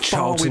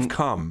far we've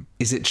come.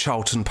 Is it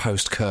Charlton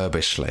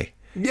post-Kirbishley?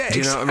 Yeah, do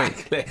you know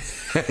exactly. what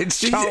I mean?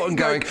 It's Charlton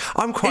going,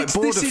 I'm quite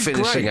bored of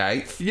finishing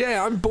 8th.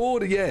 Yeah, I'm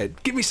bored. Yeah,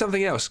 give me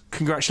something else.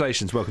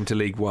 Congratulations, welcome to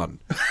League One.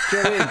 Do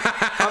you know what I mean?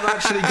 I've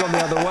actually gone the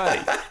other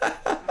way.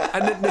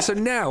 And so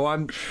now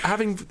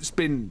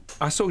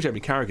I saw Jamie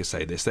Carragher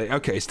say this.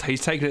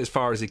 He's taken it as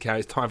far as he can.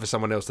 It's time for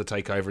someone else to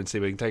take over and see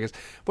where he can take us.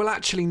 Well,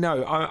 actually,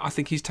 no. I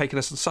think he's taken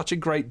us on such a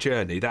great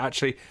journey that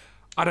actually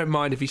I don't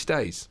mind if he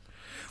stays.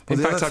 In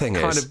fact, I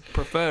kind of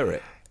prefer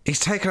it. He's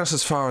taken us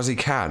as far as he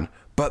can.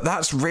 But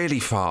that's really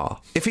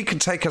far. If he can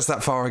take us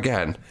that far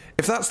again,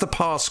 if that's the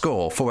par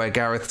score for where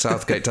Gareth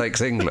Southgate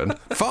takes England,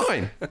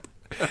 fine.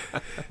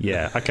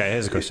 Yeah, okay,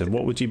 here's a question.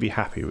 What would you be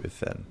happy with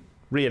then?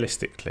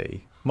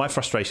 Realistically, my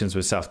frustrations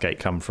with Southgate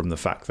come from the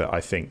fact that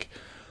I think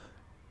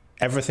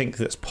everything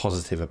that's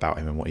positive about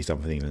him and what he's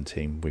done for the England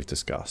team we've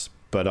discussed.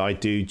 But I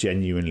do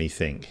genuinely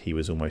think he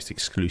was almost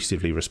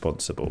exclusively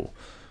responsible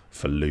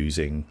for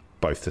losing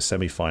both the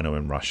semi-final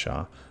in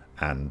Russia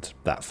and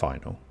that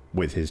final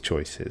with his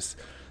choices.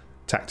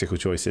 Tactical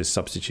choices,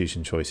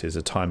 substitution choices,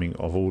 a timing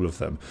of all of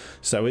them.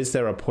 So is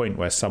there a point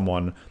where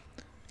someone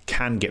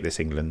can get this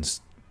England's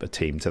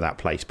team to that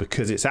place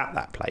because it's at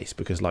that place?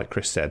 Because like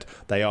Chris said,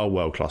 they are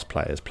world-class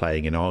players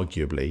playing in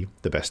arguably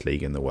the best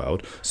league in the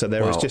world. So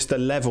there is just a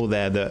level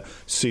there that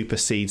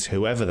supersedes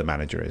whoever the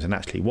manager is. And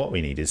actually what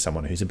we need is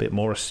someone who's a bit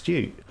more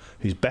astute,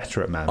 who's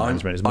better at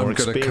management, is more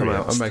experienced. I'm going to come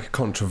out and make a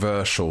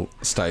controversial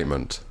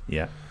statement.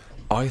 Yeah.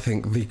 I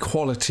think the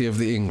quality of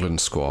the England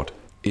squad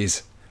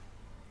is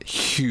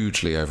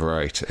hugely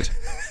overrated.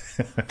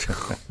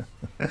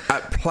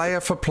 At player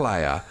for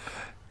player,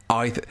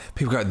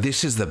 people go,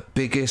 this is the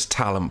biggest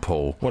talent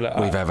pool we've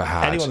ever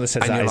had. Anyone that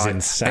says that is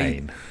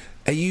insane.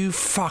 Are you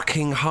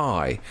fucking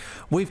high?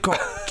 We've got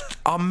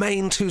our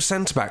main 2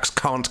 centre-backs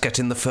can't get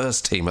in the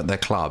first team at their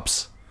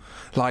clubs,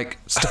 like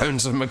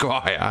Stones and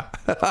Maguire.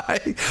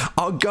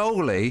 Our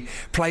goalie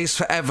plays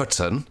for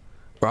Everton,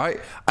 right?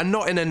 And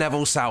not in a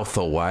Neville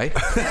Southall way.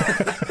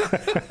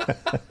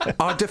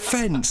 Our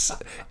defence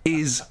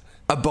is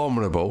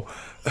abominable.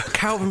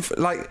 Calvin,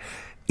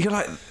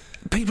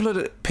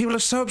 people are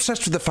so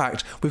obsessed with the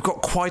fact we've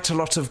got quite a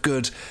lot of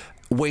good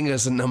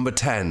wingers and number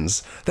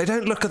 10s. They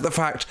don't look at the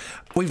fact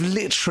we've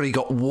literally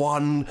got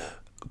one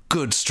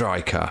good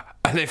striker,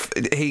 and if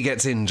he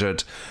gets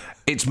injured,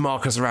 it's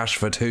Marcus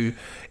Rashford, who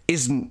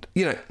isn't,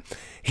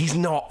 he's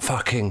not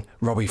fucking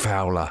Robbie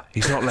Fowler.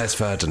 He's not Les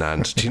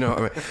Ferdinand. Do you know what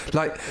I mean?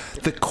 Like,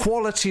 the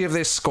quality of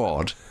this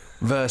squad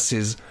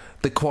versus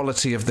the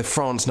quality of the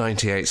France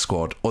 98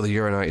 squad or the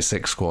Euro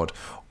 96 squad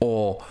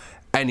or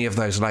any of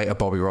those later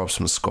Bobby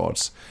Robson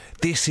squads,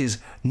 this is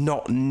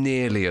not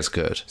nearly as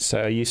good.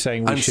 So are you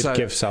saying we should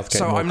give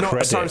Southgate more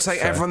credit? So I'm saying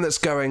everyone that's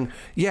going...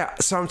 Yeah,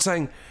 so I'm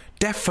saying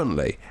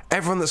definitely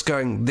everyone that's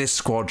going, this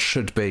squad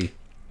should be...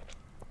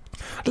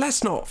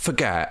 Let's not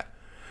forget,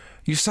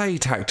 you say he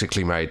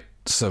tactically made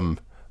some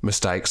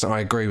mistakes, and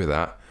I agree with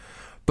that,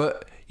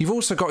 but you've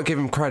also got to give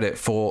him credit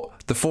for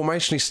the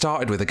formation he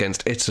started with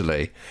against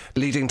Italy,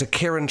 leading to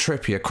Kieran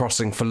Trippier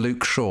crossing for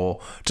Luke Shaw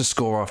to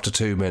score after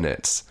 2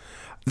 minutes.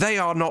 They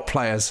are not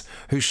players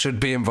who should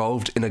be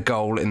involved in a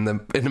goal in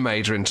a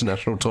major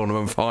international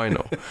tournament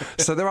final.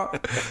 So there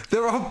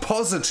are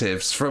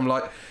positives from,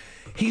 like,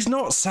 he's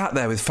not sat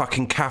there with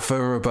fucking Cafu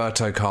and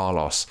Roberto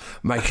Carlos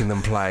making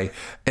them play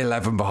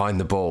 11 behind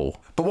the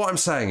ball. But what I'm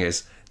saying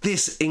is,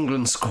 this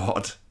England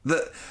squad,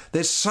 that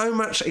there's so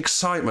much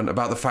excitement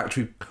about the fact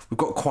we've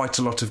got quite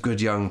a lot of good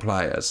young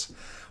players.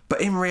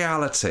 But in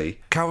reality,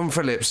 Calvin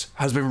Phillips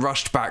has been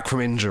rushed back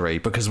from injury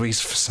because he's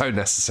so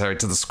necessary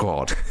to the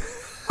squad.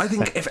 I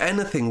think, if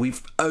anything,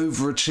 we've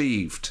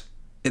overachieved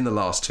in the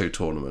last 2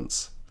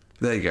 tournaments.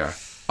 There you go.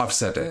 I've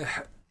said it.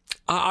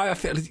 I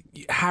feel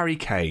Harry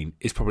Kane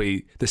is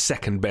probably the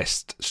second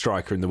best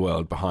striker in the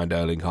world behind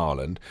Erling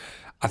Haaland.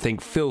 I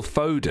think Phil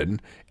Foden...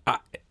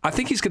 I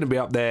think he's going to be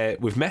up there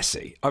with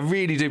Messi. I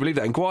really do believe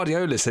that. And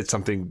Guardiola said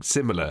something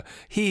similar.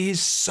 He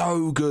is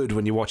so good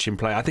when you watch him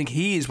play. I think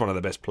he is one of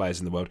the best players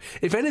in the world.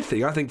 If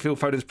anything, I think Phil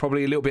Foden's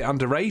probably a little bit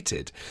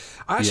underrated.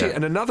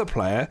 And another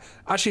player,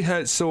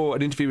 saw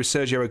an interview with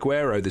Sergio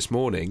Aguero this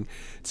morning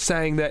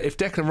saying that if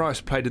Declan Rice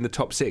played in the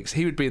top 6,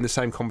 he would be in the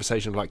same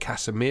conversation like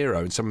Casemiro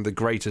and some of the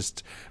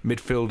greatest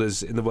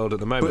midfielders in the world at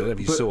the moment. I don't know if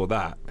you saw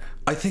that.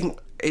 I think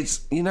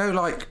it's,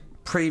 like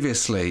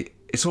previously...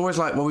 It's always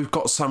like, well, we've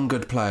got some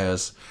good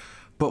players,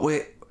 but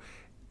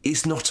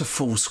it's not a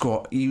full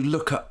squad. You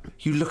look at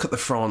the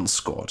France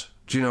squad.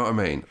 Do you know what I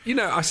mean? You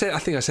know, I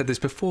think I said this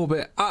before,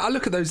 but I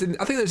look at those.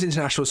 I think those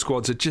international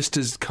squads are just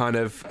as kind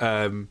of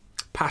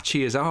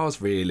patchy as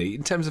ours, really,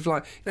 in terms of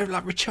like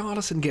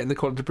Richarlison getting the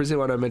quad to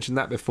Brazil. I know I mentioned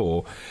that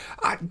before.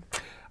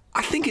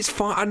 I think it's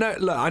fine.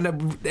 I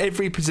know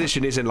every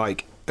position isn't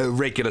like a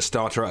regular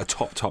starter at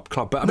a top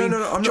club, but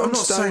I'm not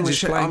saying this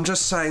shit. I'm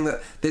just saying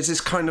that there's this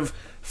kind of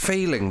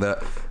feeling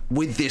that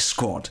with this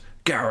squad,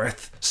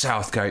 Gareth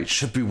Southgate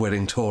should be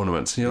winning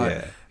tournaments.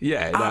 And you're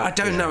like, I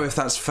don't know if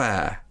that's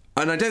fair.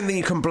 And I don't think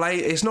you can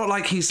blame. It's not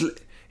like he's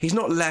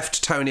not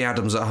left Tony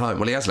Adams at home.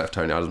 Well, he has left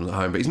Tony Adams at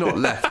home, but he's not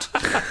left.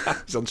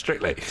 He's on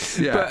Strictly.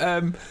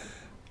 Yeah.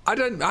 But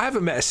I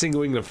haven't met a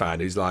single England fan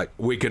who's like,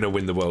 we're going to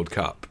win the World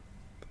Cup.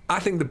 I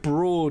think the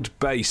broad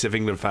base of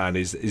England fan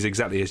is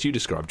exactly as you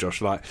described,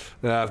 Josh. Like,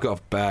 I've got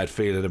a bad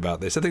feeling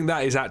about this. I think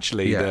that is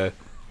actually the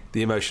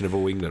emotion of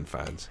all England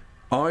fans.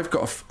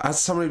 As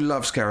someone who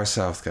loves Gareth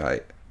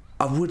Southgate,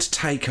 I would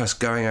take us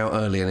going out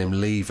early and him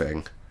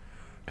leaving,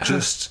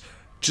 just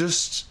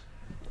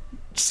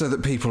so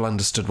that people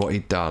understood what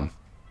he'd done,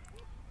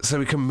 so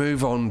we can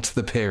move on to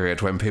the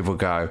period when people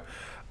go,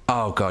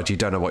 "Oh God, you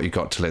don't know what you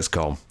got till it's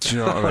gone." Do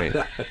you know what I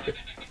mean?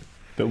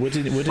 But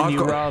wouldn't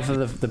you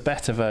rather the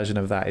better version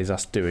of that is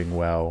us doing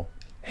well,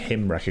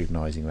 him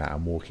recognising that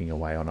and walking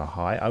away on a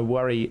high? I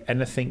worry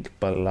anything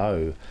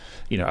below,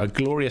 a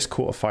glorious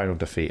quarter-final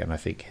defeat, and I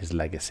think his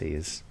legacy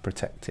is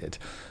protected.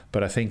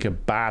 But I think a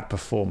bad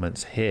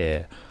performance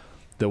here,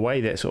 the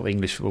way that sort of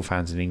English football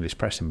fans and English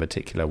press in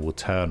particular will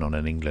turn on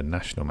an England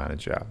national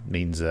manager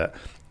means that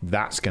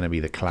that's going to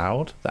be the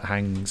cloud that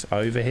hangs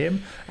over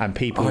him, and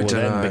people will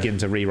then begin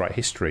to rewrite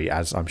history,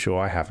 as I'm sure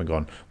I have, and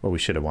gone, well, we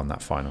should have won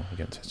that final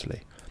against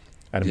Italy.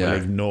 And we'll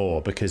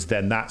ignore, because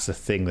then that's the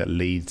thing that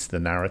leads the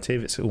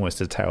narrative. It's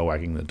almost a tail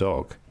wagging the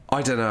dog.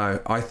 I don't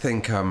know. I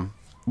think,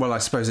 I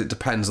suppose it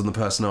depends on the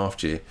person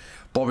after you.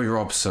 Bobby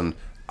Robson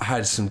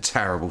had some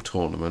terrible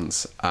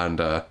tournaments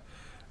and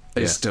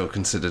is still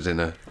considered in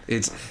a...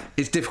 It's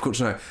difficult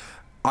to know.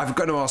 I've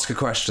got to ask a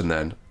question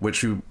then,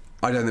 which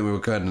I don't think we were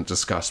going to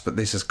discuss, but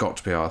this has got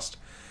to be asked.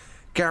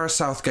 Gareth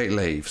Southgate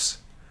leaves.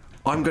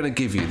 I'm going to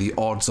give you the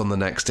odds on the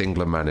next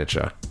England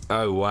manager.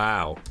 Oh,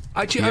 wow.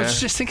 I was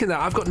just thinking that.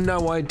 I've got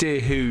no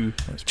idea who...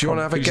 Do you want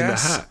to have a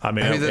guess? I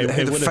mean, who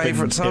the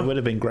favourites are? It would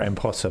have been Graham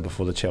Potter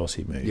before the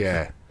Chelsea move.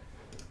 Yeah.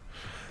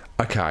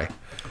 Okay.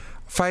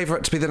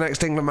 Favourite to be the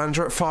next England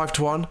manager at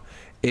 5-1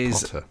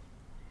 is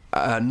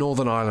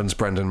Northern Ireland's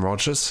Brendan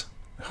Rodgers.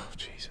 Oh,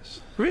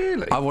 Jesus.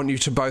 Really? I want you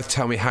to both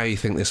tell me how you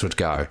think this would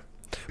go.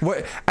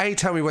 A,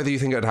 tell me whether you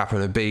think it would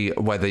happen, and B,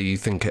 whether you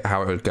think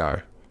how it would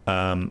go.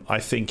 I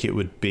think it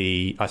would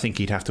be... I think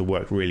he'd have to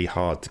work really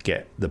hard to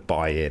get the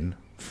buy-in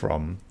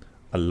from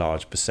a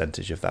large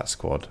percentage of that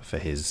squad for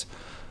his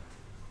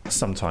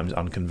sometimes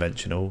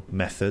unconventional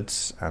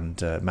methods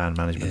and man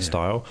management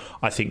style.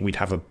 I think we'd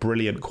have a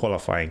brilliant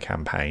qualifying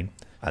campaign,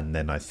 and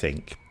then I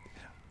think,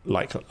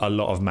 like a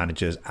lot of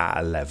managers at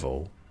a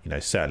level,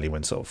 certainly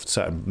when sort of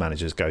certain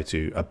managers go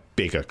to a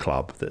bigger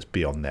club that's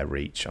beyond their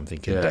reach. I'm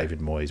thinking David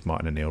Moyes,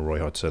 Martin O'Neill, Roy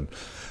Hodgson.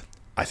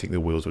 I think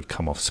the wheels would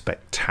come off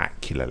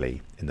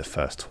spectacularly in the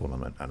first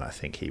tournament, and I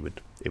think it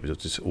would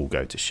just all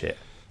go to shit.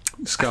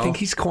 I think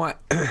he's quite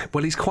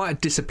a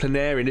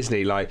disciplinarian, isn't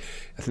he? Like,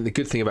 I think the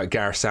good thing about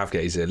Gareth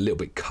Southgate is a little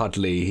bit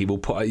cuddly. He will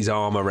put his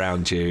arm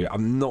around you.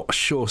 I'm not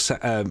sure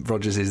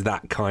Rodgers is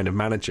that kind of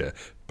manager,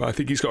 but I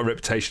think he's got a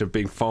reputation of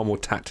being far more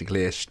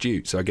tactically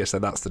astute. So I guess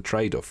that's the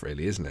trade-off,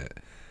 really, isn't it?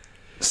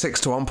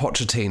 6-1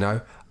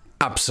 Pochettino.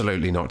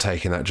 Absolutely not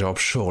taking that job,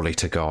 surely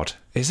to God.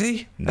 Is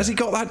he? No. Has he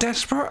got that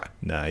desperate?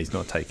 No, he's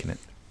not taking it.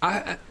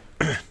 I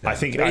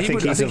think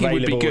he's available. He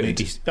would be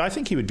good. I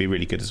think he would be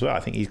really good as well. I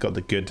think he's got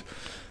the good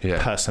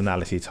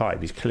personality type.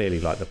 He's clearly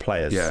like the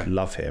players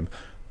love him,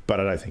 but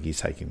I don't think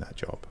he's taking that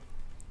job.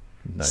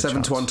 No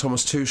 7-1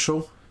 Thomas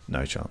Tuchel.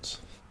 No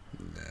chance.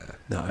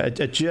 No. A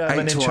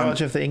German in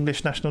charge of the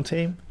English national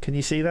team. Can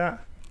you see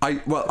that?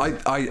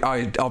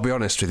 I'll be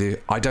honest with you.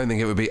 I don't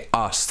think it would be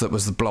us that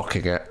was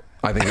blocking it.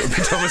 I think it would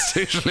be Thomas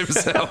Tuchel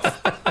himself.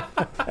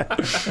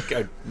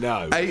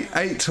 No.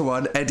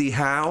 8-1 Eddie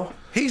Howe.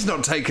 He's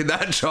not taking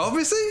that job,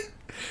 is he?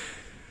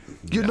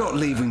 You're not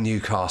leaving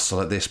Newcastle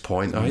at this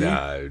point, are you?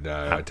 No,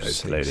 absolutely I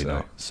don't think so.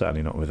 Not.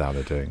 Certainly not with how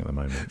they're doing at the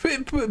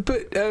moment.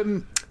 But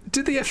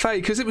did the FA,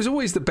 because it was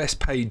always the best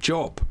paid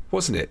job,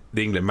 wasn't it?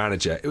 The England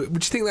manager. Would you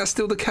think that's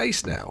still the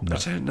case now? No. I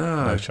don't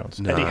know. No chance.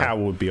 No. Eddie Howe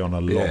would be on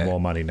a lot more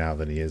money now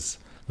than he is.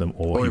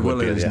 Or he will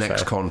in his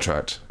next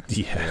contract.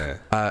 Yeah.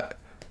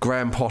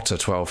 Graham Potter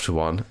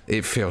 12-1.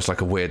 It feels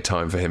like a weird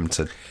time for him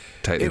to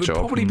take the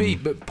job.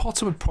 But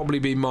Potter would probably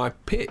be my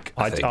pick.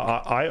 I'd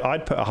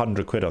put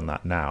 £100 on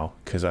that now,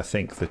 because I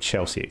think the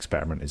Chelsea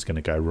experiment is going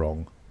to go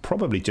wrong.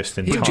 Probably just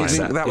in time. Do you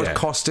think that would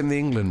cost him the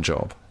England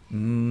job?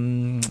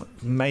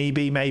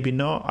 Maybe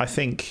not. I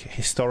think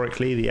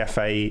historically the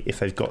FA, if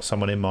they've got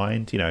someone in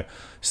mind,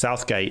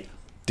 Southgate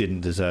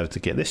didn't deserve to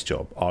get this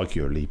job,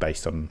 arguably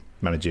based on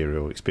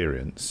managerial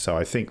experience. So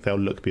I think they'll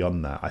look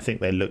beyond that. I think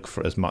they look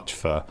for as much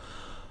for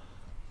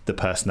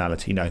the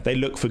personality. They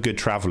look for good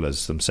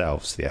travellers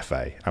themselves, the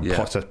FA,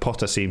 and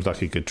Potter seems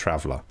like a good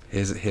traveller.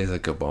 Here's a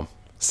good one.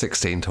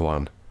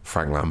 16-1,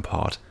 Frank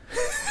Lampard.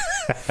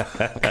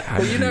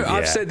 Well,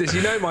 I've said this.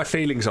 My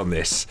feelings on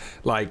this,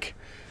 like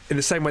in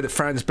the same way that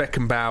Franz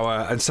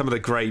Beckenbauer and some of the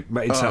great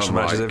international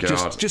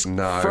managers have just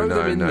throw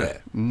them in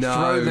there.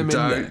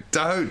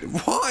 Don't.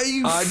 Why are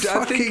you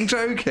fucking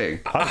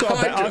joking? I've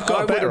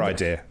got a better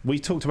idea. We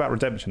talked about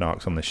redemption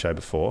arcs on this show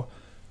before.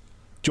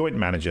 Joint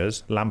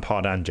managers,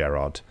 Lampard and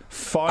Gerrard.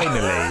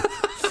 Finally,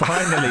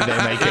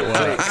 they make it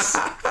work.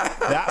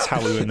 That's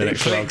how we win the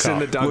next World Cup. In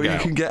the dugout. Well, you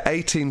can get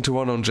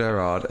 18-1 on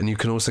Gerrard, and you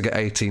can also get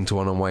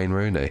 18-1 on Wayne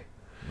Rooney.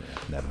 Yeah,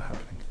 never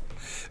happening.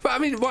 But I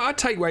mean, I'd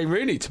take Wayne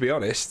Rooney, to be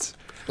honest.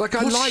 I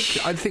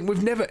think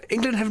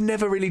England have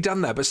never really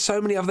done that, but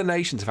so many other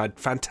nations have had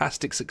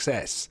fantastic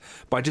success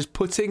by just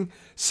putting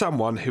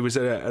someone who is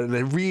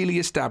a really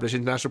established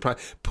international player,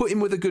 put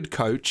him with a good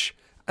coach,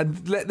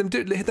 and let them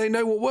do it. They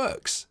know what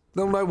works.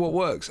 They'll know what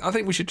works. I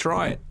think we should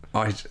try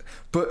it.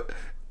 But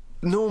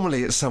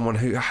normally it's someone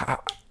who...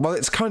 Well,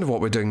 it's kind of what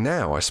we're doing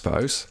now, I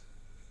suppose,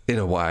 in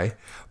a way.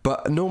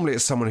 But normally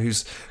it's someone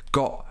who's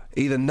got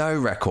either no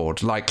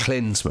record, like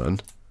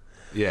Klinsmann.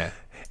 Yeah.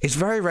 It's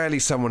very rarely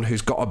someone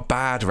who's got a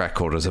bad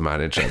record as a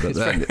manager. It's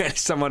very rarely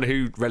someone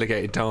who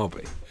relegated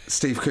Derby.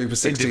 Steve Cooper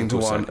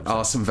 16-1,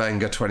 Arsene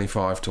Wenger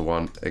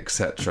 25-1,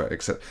 etc.,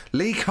 etc.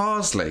 Lee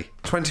Carsley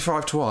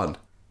 25-1.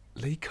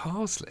 Lee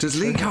Carsley. Does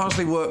Lee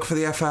Carsley work for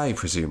the FA,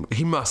 presume?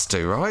 He must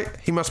do, right?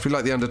 He must be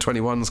like the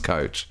under-21s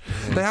coach.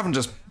 Yeah. They haven't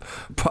just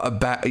put a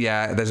bet.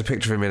 Yeah, there's a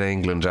picture of him in an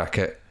England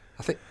jacket.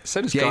 I think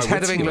so. Does Guy he's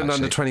head Whitney, of England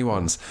actually.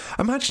 under-21s.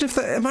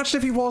 Imagine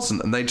if he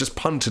wasn't and they just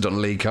punted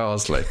on Lee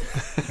Carsley.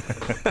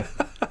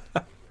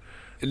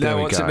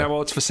 No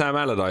odds for Sam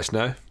Allardyce,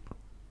 no?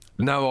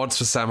 No odds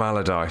for Sam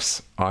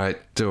Allardyce. I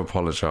do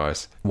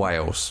apologise.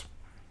 Wales.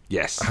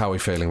 Yes. How are we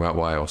feeling about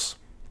Wales?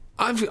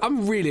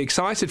 I'm really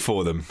excited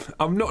for them.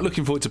 I'm not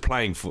looking forward to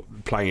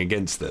playing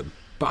against them,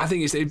 but I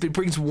think it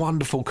brings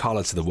wonderful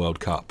colour to the World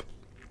Cup.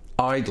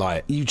 I'm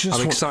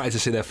excited to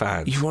see their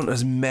fans. You want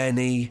as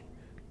many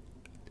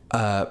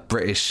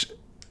British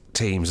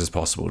teams as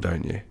possible,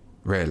 don't you?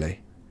 Really?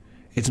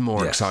 It's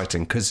more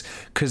exciting because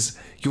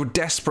you're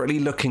desperately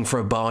looking for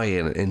a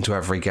buy-in into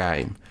every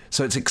game.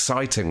 So it's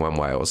exciting when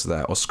Wales are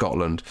there, or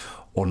Scotland,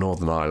 or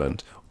Northern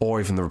Ireland, or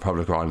even the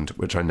Republic of Ireland,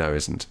 which I know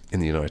isn't in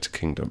the United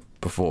Kingdom,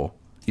 before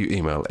you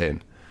email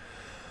in.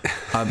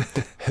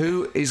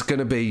 Who is going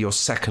to be your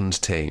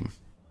second team?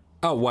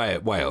 Oh,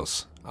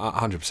 Wales.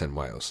 100%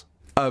 Wales.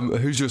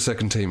 Who's your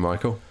second team,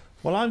 Michael?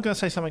 Well, I'm going to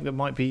say something that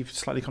might be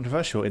slightly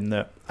controversial in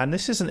that, and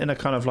this isn't in a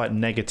kind of like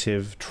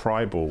negative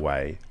tribal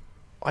way.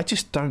 I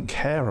just don't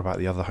care about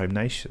the other home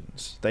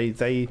nations. I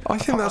think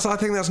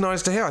that's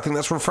nice to hear. I think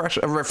that's a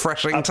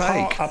refreshing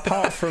take.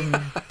 Apart from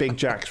Big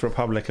Jack's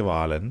Republic of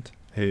Ireland,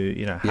 who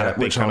had a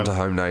which aren't a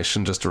home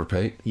nation, just to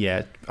repeat.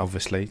 Yeah,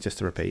 obviously, just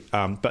to repeat.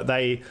 But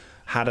they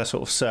had a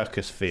sort of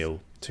circus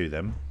feel to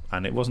them,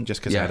 and it wasn't just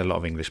because they had a lot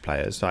of English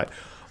players. But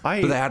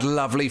they had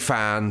lovely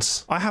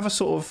fans. I have a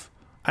sort of,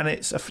 and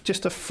it's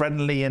just a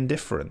friendly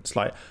indifference.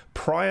 Like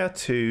prior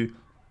to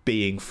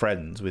being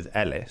friends with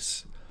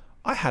Ellis,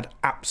 I had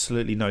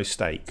absolutely no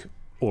stake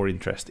or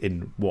interest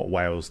in what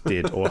Wales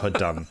did or had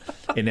done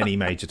in any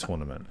major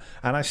tournament,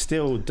 and I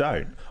still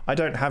don't. I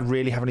don't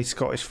really have any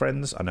Scottish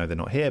friends. I know they're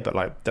not here,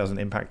 but doesn't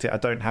impact it. I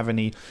don't have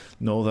any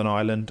Northern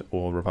Ireland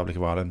or Republic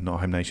of Ireland, not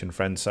home nation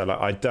friends. So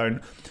I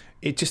don't.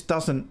 It just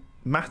doesn't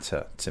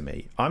matter to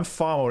me. I'm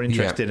far more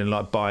interested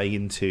in buying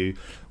into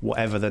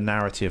whatever the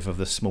narrative of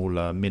the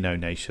smaller minnow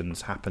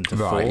nations happen to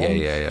form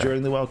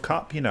during the World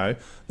Cup.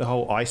 The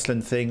whole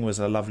Iceland thing was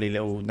a lovely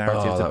little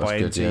narrative to buy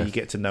into. You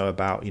get to know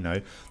about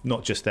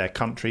not just their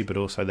country but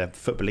also their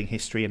footballing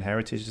history and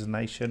heritage as a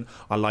nation.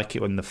 I like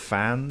it when the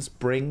fans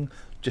bring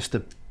just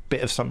a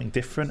bit of something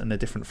different and a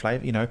different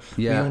flavour.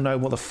 We all know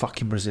what the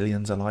fucking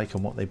Brazilians are like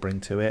and what they bring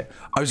to it.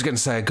 I was going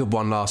to say a good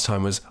one last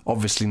time was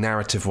obviously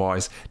narrative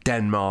wise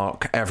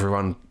Denmark.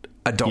 Everyone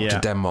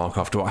adopted Denmark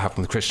after what happened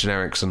with Christian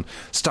Eriksen,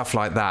 stuff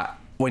like that.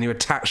 When you're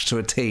attached to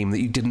a team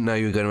that you didn't know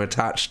you were going to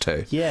attach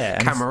to.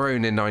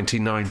 Cameroon in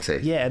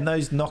 1990. Yeah, and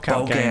those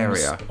knockout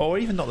Bulgaria. games, or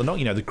even not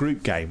the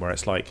group game where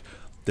it's like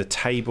the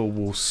table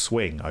will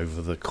swing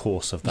over the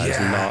course of those.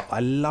 I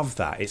love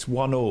that. It's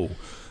 1-1.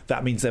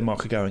 That means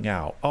Denmark are going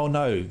out. Oh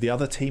no, the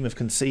other team have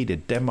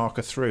conceded. Denmark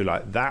are through.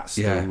 That's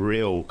the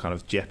real kind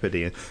of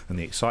jeopardy and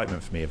the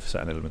excitement for me of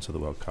certain elements of the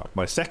World Cup.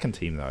 My second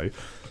team though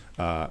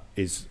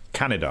is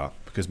Canada,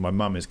 because my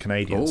mum is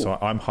Canadian, so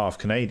I'm half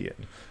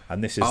Canadian.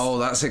 And this is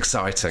that's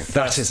exciting.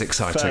 That is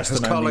exciting. Has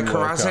Carlo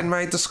Carrazin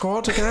made the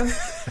squad again?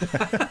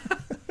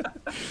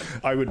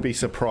 I would be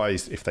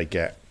surprised if they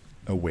get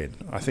a win.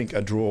 I think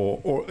a draw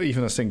or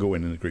even a single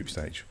win in the group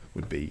stage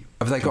would be.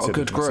 Have they got a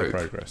good group?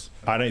 Progress.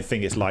 I don't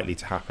think it's likely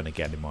to happen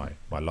again in my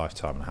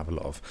lifetime. I have a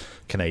lot of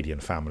Canadian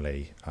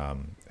family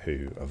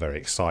who are very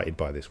excited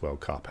by this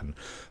World Cup and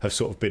have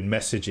sort of been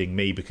messaging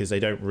me because they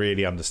don't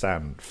really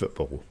understand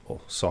football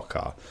or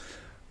soccer.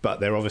 but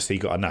they're obviously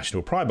got a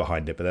national pride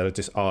behind it, but they're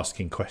just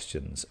asking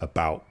questions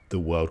about the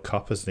World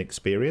Cup as an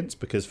experience,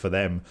 because for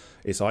them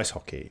it's ice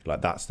hockey,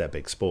 like that's their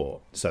big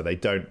sport. So they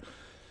don't,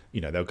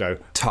 they'll go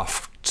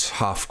tough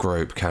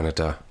group.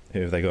 Canada.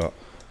 Who have they got?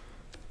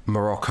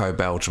 Morocco,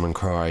 Belgium and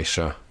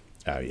Croatia.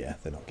 Oh yeah,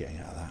 they're not getting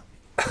out of that.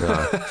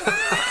 No.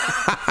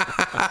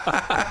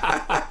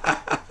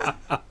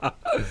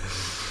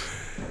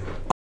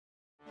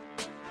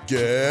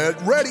 Get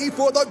ready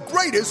for the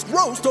greatest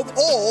roast of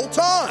all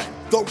time,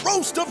 the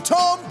Roast of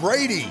Tom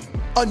Brady,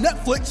 a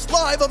Netflix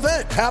live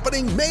event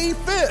happening May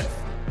 5th.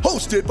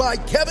 Hosted by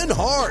Kevin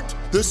Hart,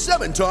 the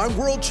 7-time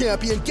world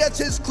champion gets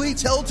his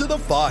cleats held to the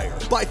fire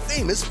by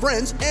famous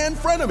friends and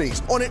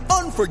frenemies on an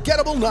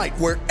unforgettable night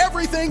where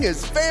everything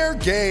is fair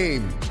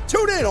game.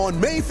 Tune in on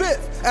May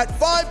 5th at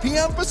 5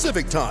 p.m.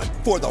 Pacific time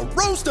for the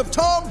Roast of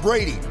Tom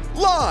Brady,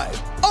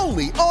 live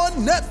only on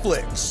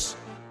Netflix.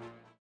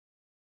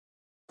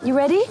 You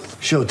ready?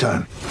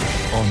 Showtime.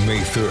 On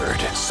May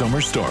 3rd,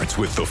 summer starts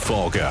with The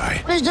Fall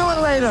Guy. Let's do it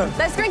later.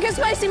 Let's drink a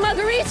spicy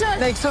margarita.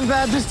 Make some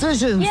bad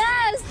decisions.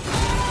 Yes.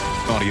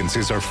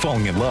 Audiences are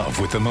falling in love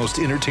with the most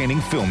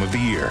entertaining film of the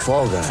year.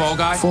 Fall Guy. Fall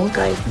Guy? Fall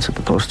Guy. That's what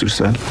the poster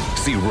said.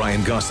 See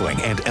Ryan Gosling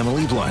and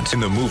Emily Blunt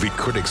in the movie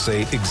critics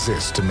say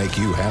exists to make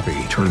you happy.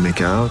 Trying to make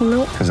it out?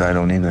 Nope. Because I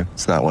don't either.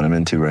 It's not what I'm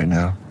into right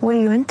now. What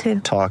are you into?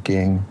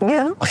 Talking.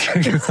 Yeah.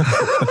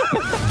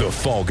 The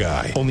Fall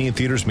Guy. Only in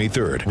theaters May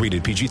 3rd.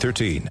 Rated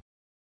PG-13.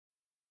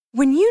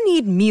 When you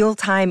need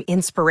mealtime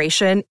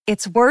inspiration,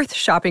 it's worth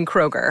shopping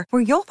Kroger,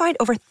 where you'll find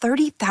over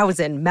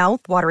 30,000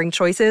 mouth-watering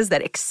choices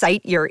that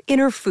excite your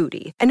inner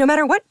foodie. And no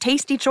matter what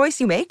tasty choice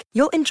you make,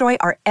 you'll enjoy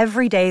our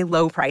everyday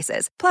low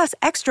prices, plus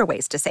extra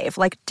ways to save,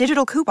 like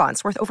digital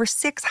coupons worth over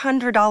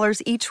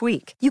 $600 each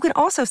week. You can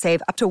also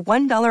save up to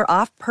 $1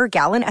 off per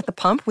gallon at the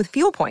pump with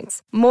fuel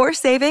points. More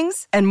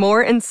savings and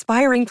more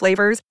inspiring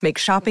flavors make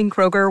shopping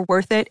Kroger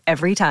worth it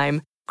every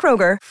time.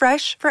 Kroger,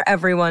 fresh for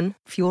everyone.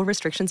 Fuel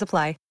restrictions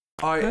apply.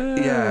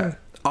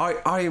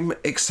 I'm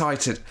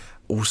excited.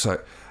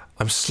 Also,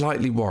 I'm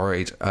slightly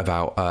worried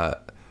about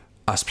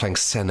us playing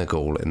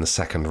Senegal in the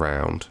second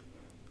round.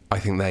 I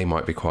think they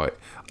might be quite.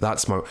 A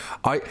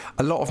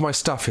lot of my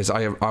stuff is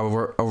I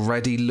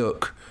already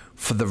look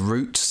for the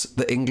routes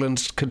that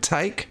England could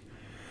take.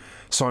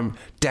 So I'm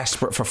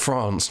desperate for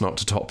France not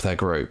to top their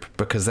group,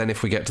 because then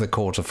if we get to the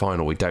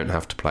quarter-final, we don't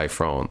have to play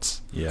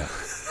France. Yeah.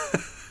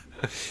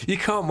 You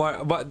can't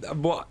worry, but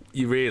what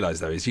you realise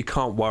though is you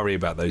can't worry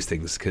about those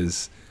things,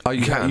 because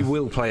you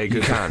will play a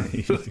good.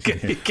 You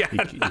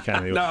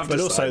can. No, but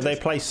also they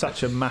play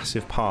such a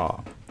massive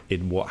part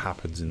in what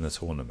happens in the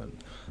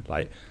tournament.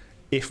 Like,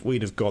 if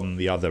we'd have gone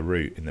the other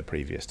route in the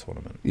previous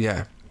tournament,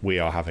 we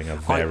are having a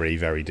very,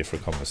 very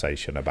different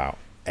conversation about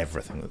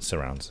everything that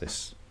surrounds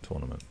this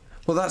tournament.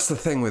 Well, that's the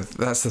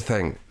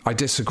thing. I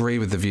disagree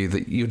with the view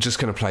that you're just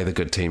going to play the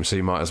good team, so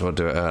you might as well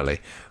do it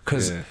early,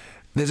 because. Yeah.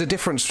 There's a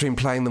difference between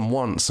playing them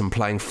once and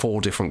playing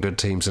 4 different good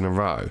teams in a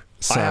row.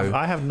 So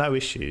I have no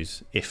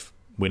issues if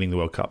winning the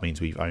World Cup means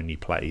we've only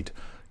played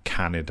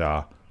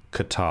Canada,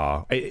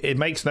 Qatar. It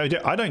makes no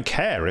difference. I don't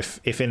care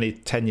if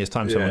in 10 years'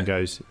 time someone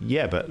goes,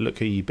 yeah, but look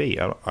who you beat.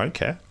 I don't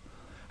care.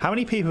 How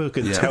many people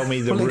could tell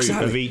me the route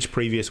of each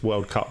previous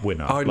World Cup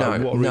winner? Oh,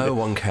 no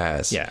one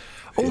cares. Yeah.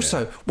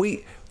 Also,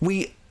 we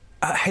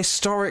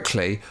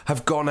historically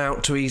have gone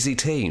out to easy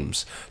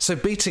teams. So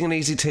beating an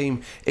easy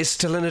team is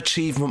still an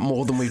achievement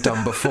more than we've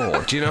done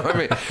before. Do you know what I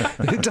mean?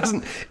 It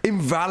doesn't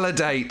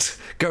invalidate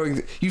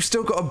going... You've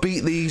still got to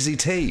beat the easy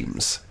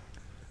teams.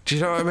 Do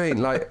you know what I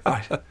mean? Like...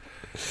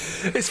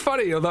 It's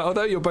funny,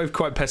 although you're both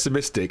quite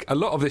pessimistic, a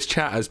lot of this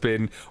chat has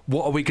been,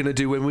 what are we going to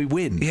do when we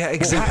win? Yeah,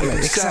 exactly.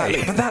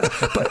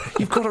 But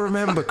you've got to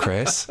remember,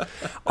 Chris,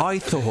 I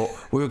thought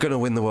we were going to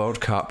win the World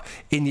Cup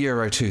in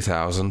Euro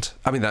 2000.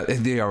 I mean, the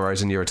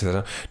Euros in Euro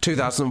 2000.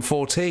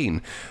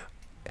 2014.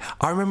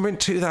 I remember in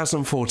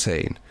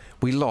 2014,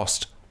 we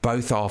lost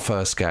both our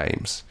first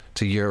games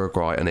to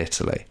Uruguay and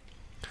Italy.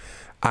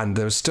 And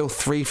there were still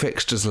 3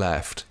 fixtures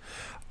left.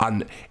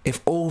 And if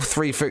all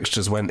 3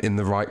 fixtures went in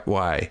the right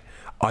way,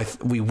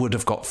 we would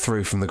have got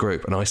through from the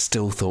group, and I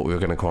still thought we were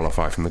going to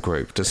qualify from the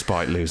group,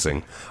 despite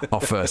losing our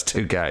first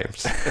 2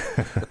 games.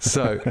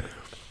 So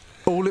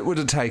all it would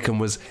have taken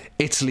was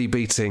Italy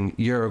beating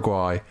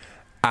Uruguay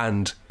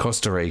and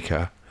Costa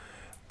Rica,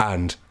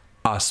 and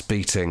us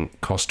beating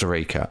Costa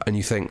Rica. And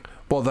you think,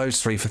 well, those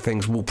 3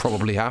 things will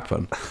probably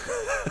happen.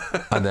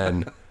 And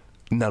then...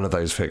 none of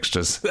those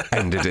fixtures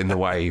ended in the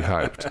way you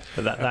hoped.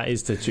 But that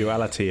is the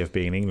duality of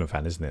being an England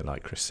fan, isn't it?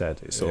 Like Chris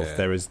said, it's sort of,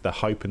 there is the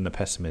hope and the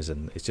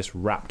pessimism. It's just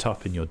wrapped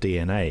up in your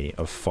DNA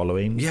of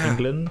following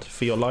England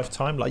for your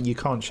lifetime. Like, you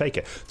can't shake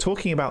it.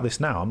 Talking about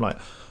this now, I'm like,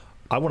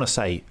 I want to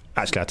say,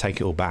 actually, I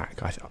take it all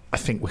back. I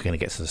think we're going to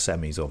get to the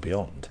semis or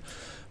beyond.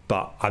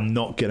 But I'm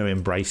not going to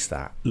embrace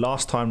that.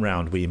 Last time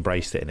round, we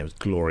embraced it and it was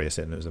glorious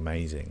and it was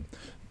amazing.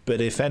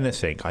 But if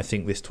anything, I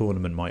think this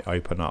tournament might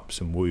open up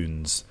some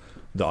wounds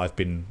that I've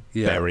been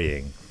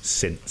burying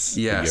since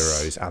the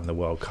Euros and the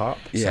World Cup.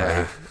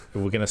 So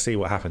we're going to see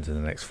what happens in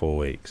the next 4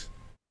 weeks.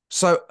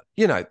 So,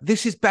 you know,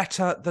 this is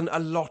better than a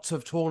lot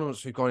of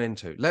tournaments we've gone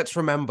into. Let's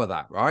remember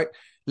that, right?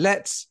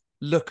 Let's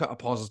look at a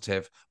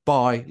positive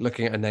by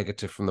looking at a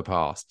negative from the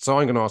past. So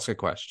I'm going to ask a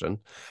question.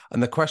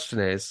 And the question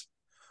is,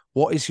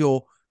 what is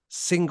your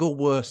single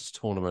worst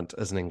tournament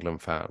as an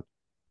England fan?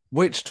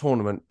 Which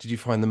tournament did you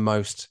find the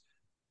most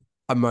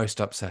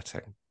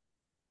upsetting?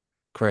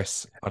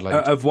 Chris, I'd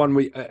like of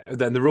one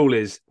then the rule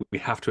is we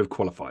have to have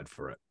qualified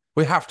for it.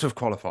 We have to have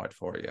qualified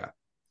for it, yeah.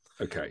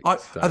 Okay.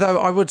 Although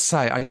I would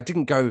say I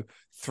didn't go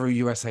through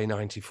USA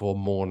 94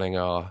 mourning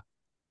our,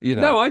 you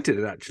know. No, I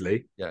didn't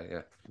actually.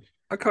 Yeah.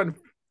 I kind of,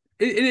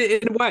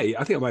 in a way,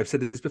 I think I might have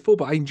said this before,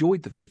 but I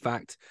enjoyed the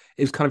fact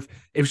it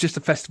was just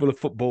a festival of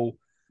football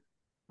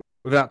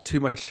without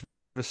too much of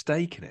a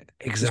stake in it.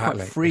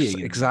 Exactly. It's quite freeing.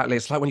 Exactly.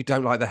 It's like when you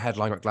don't like the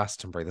headline at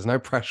Glastonbury. There's no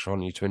pressure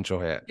on you to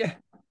enjoy it. Yeah.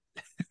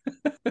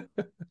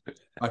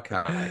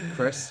 Okay,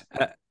 Chris.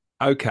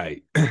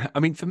 Okay. I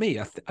mean, for me,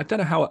 I don't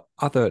know how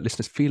other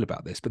listeners feel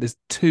about this, but there's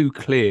two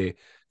clear,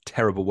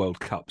 terrible World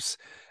Cups,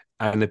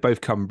 and they've both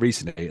come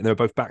recently, and they were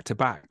both back to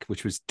back,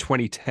 which was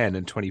 2010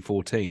 and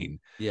 2014.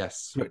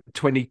 Yes.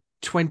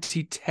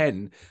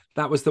 2010,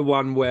 that was the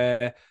one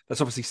where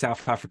that's obviously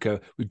South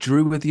Africa. We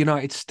drew with the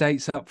United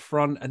States up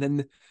front, and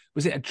then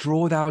was it a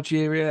draw with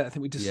Algeria? I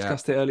think we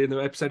discussed it earlier in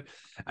the episode,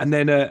 and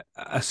then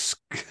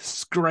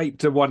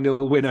scraped a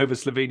 1-0 win over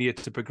Slovenia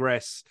to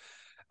progress.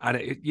 And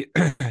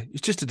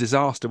it's just a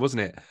disaster,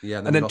 wasn't it? Yeah.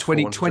 And then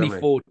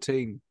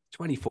 2014,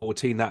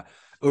 that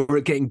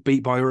getting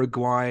beat by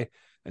Uruguay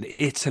and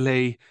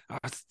Italy,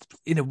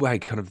 in a way,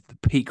 kind of the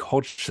peak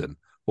Hodgson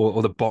or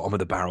the bottom of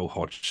the barrel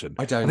Hodgson.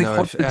 I don't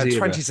know.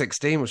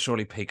 2016 was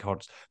surely peak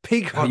Hodgson.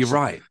 Oh, you're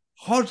right.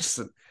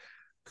 Hodgson.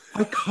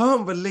 I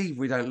can't believe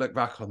we don't look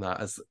back on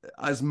that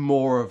as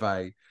more of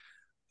a.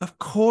 Of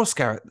course,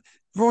 Gareth.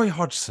 Roy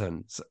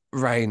Hodgson's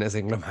reign as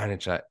England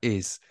manager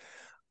is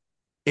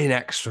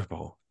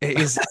inexorable. It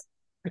is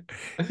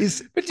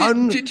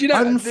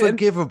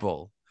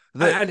unforgivable.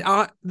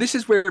 This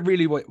is where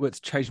really what's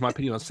changed my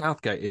opinion on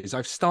Southgate is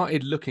I've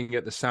started looking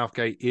at the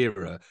Southgate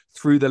era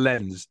through the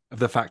lens of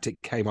the fact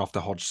it came after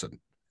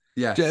Hodgson.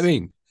 Yes. Do you know what I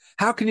mean?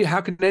 How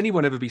can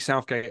anyone ever be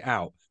Southgate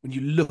out when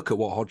you look at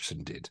what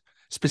Hodgson did,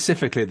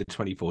 specifically at the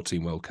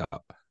 2014 World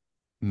Cup?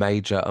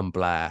 Major and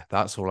Blair.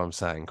 That's all I'm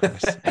saying,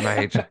 Chris.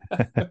 Major.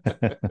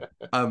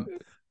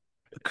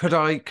 Could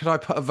I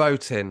put a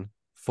vote in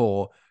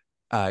for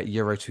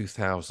Euro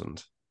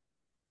 2000?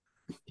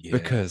 Yeah.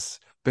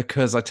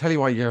 Because I tell you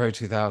why Euro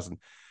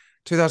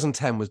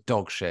 2010 was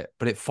dog shit,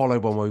 but it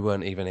followed when we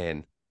weren't even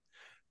in.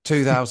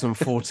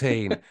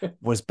 2014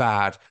 was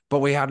bad, but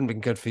we hadn't been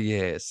good for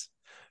years.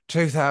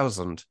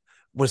 2000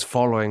 was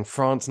following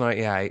France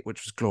 98,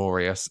 which was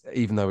glorious,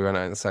 even though we went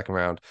out in the second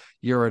round.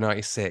 Euro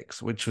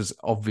 96, which was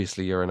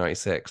obviously Euro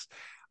 96.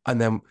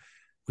 And then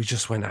we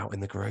just went out in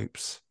the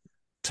groups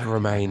to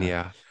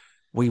Romania.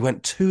 We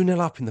went 2-0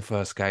 up in the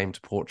first game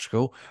to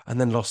Portugal and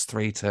then lost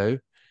 3-2.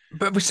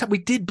 But we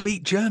did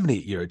beat Germany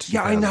at Euro 2000.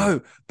 Yeah, I know.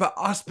 But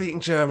us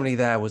beating Germany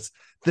there was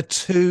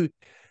it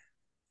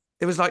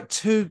was like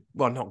two,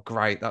 well, not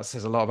great. That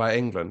says a lot about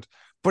England.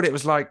 But it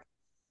was like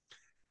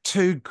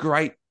two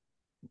great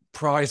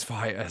prize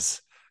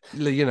fighters,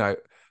 you know,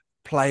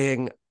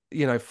 playing,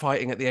 you know,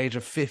 fighting at the age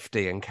of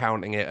 50 and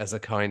counting it as a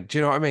kind. Do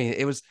you know what I mean?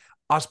 It was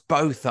us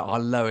both at our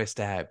lowest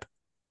ebb.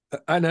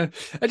 I know.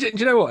 Do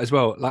you know what as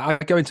well?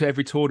 Like I go into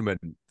every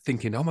tournament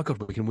thinking, "Oh my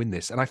god, we can win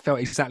this," and I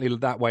felt exactly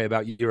that way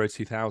about Euro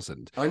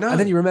 2000. I know. And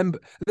then you remember,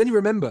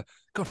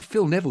 God,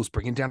 Phil Neville's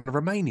bringing down a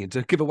Romanian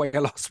to give away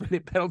a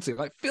last-minute penalty.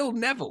 Like Phil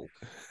Neville.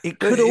 It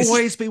could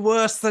always be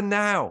worse than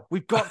now.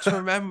 We've got to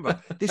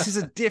remember this is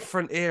a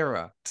different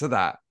era to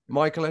that.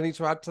 Michael, any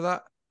to add to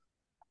that?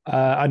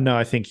 No,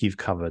 I think you've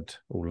covered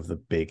all of the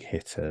big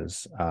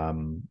hitters.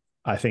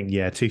 I think,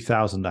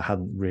 2000, I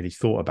hadn't really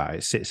thought about.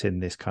 It sits in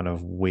this kind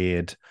of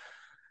weird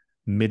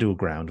middle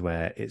ground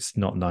where it's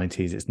not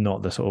 90s. It's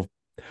not the sort of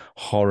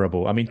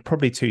horrible. I mean,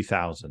 probably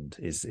 2000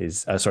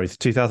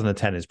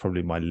 2010 is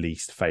probably my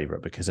least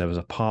favorite because there was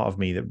a part of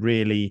me that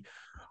really,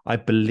 I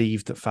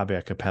believed that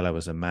Fabio Capello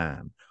was a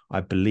man. I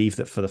believed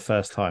that for the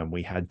first time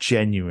we had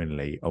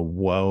genuinely a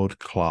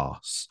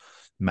world-class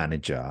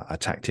manager, a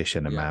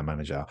tactician, a man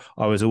manager.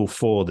 I was all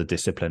for the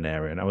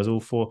disciplinarian. I was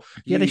all for,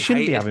 they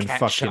shouldn't be having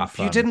fucking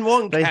fun. You didn't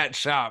want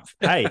ketchup.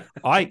 Hey,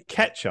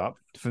 ketchup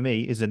for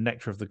me is the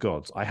nectar of the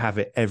gods. I have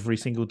it every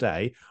single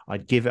day.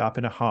 I'd give it up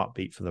in a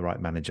heartbeat for the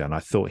right manager. And I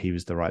thought he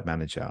was the right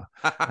manager.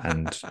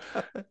 And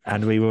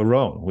we were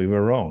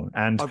wrong.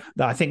 And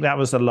I think that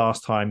was the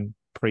last time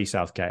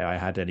pre-Southgate I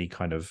had any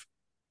kind of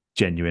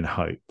genuine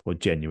hope or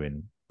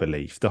genuine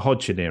belief. The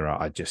Hodgson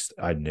era,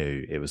 I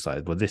knew it was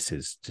like, well, this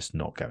is just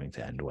not going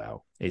to end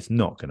well. It's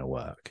not going to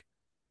work.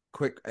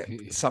 Quick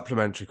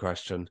supplementary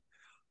question.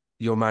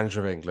 You're manager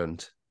of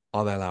England.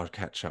 Are they allowed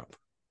ketchup?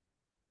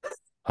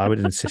 I would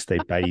insist they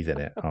bathe in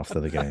it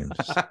after the games.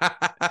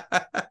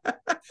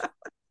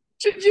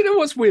 Do you know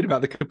what's weird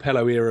about the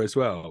Capello era as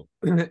well?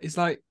 It's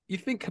like, you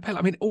think Capello,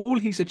 I mean, all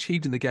he's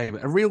achieved in the game,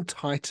 a real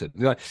titan,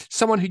 like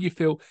someone who you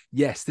feel,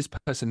 yes, this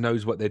person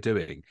knows what they're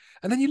doing.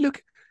 And then you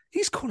look,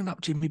 He's calling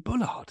up Jimmy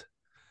Bullard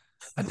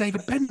and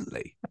David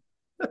Bentley.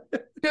 You know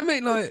what I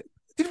mean? Like,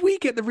 did we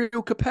get the real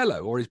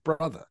Capello or his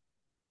brother?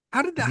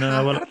 How did that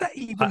happen? How did that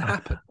even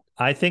happen?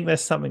 I think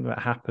there's something that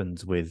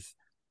happens with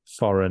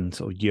foreign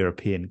sort of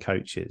European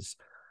coaches.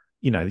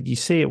 You know, you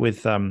see it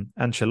with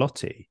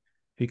Ancelotti,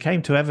 who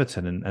came to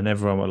Everton and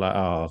everyone were like,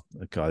 oh,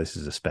 God, this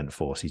is a spent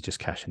force. He's just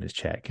cashing his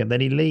check. And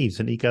then he leaves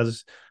and he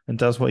does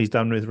what he's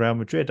done with Real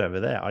Madrid over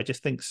there. I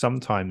just think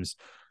sometimes,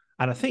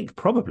 and I think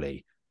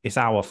probably it's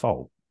our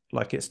fault.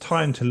 Like, it's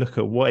time to look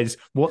at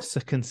what's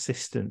the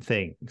consistent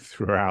thing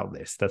throughout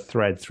this, the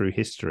thread through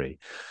history.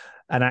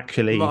 And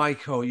actually,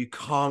 Michael, you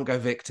can't go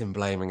victim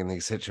blaming in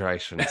these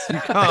situations. You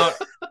can't.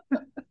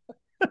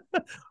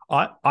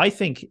 I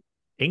think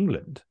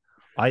England,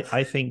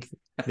 I think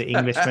the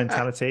English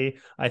mentality,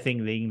 I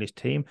think the English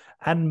team,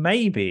 and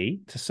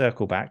maybe, to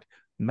circle back,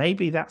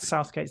 maybe that's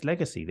Southgate's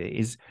legacy. That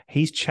is,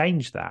 he's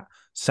changed that.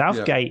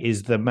 Southgate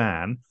is the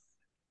man,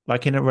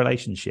 like in a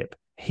relationship,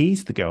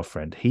 he's the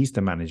girlfriend, he's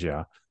the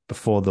manager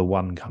before the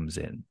one comes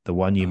in, the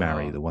one you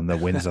marry, the one that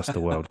wins us the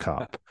World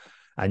Cup.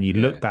 And you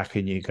look back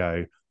and you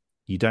go,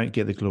 you don't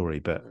get the glory,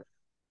 but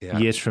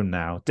years from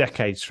now,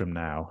 decades from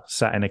now,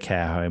 sat in a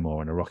care home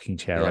or in a rocking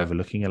chair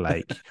overlooking a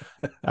lake,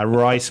 a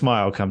wry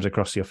smile comes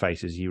across your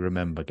face as you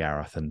remember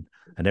Gareth and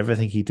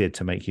everything he did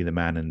to make you the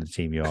man and the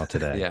team you are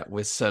today. Yeah,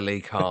 with Sir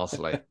Lee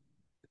Carsley.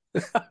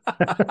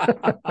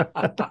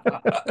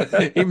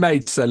 He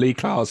made Sir Lee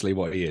Carsley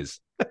what he is.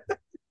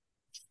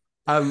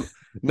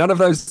 None of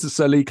those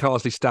Sir Lee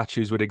Carsley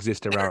statues would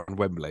exist around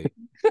Wembley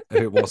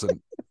if it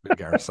wasn't for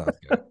Gareth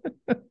Southgate.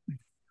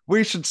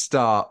 We should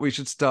start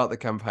the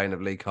campaign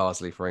of Lee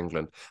Carsley for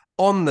England.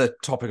 On the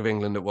topic of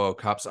England at World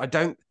Cups,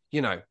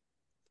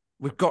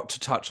 we've got to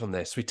touch on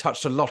this. We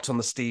touched a lot on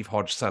the Steve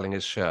Hodge selling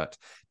his shirt.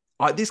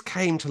 This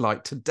came to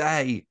light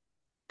today,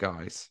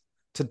 guys.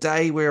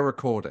 Today we're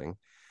recording.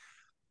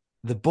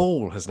 The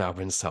ball has now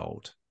been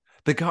sold.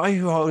 The guy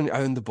who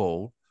owned the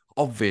ball,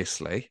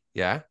 obviously,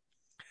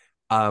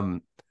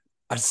 I've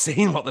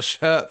seen what the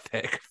shirt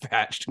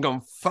fetched and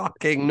gone,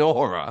 fucking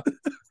Nora.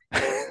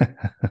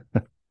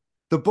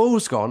 The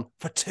ball's gone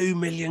for 2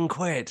 million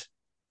quid.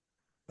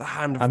 The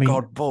hand of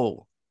God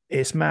ball.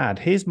 It's mad.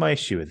 Here's my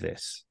issue with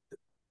this.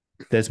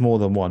 There's more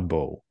than one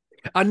ball.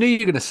 I knew you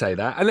were going to say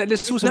that. And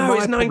this was it's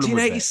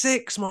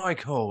 1986,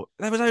 Michael.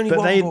 There was only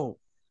one ball.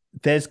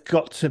 There's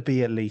got to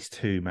be at least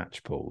 2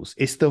 match balls.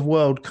 It's the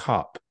World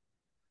Cup.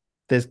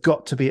 There's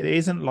got to be. It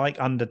isn't like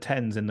under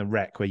 10s in the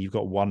rec where you've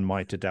got one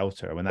Mitre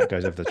Delta. And when that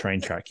goes over the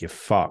train track, you're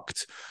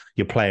fucked.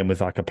 You're playing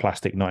with like a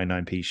plastic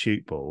 99p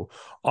shoot ball.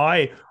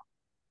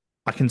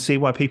 I can see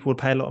why people would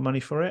pay a lot of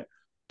money for it.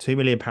 £2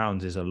 million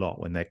is a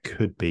lot when there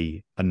could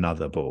be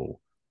another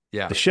ball.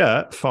 Yeah. The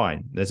shirt,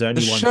 fine. There's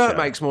only one shirt. The shirt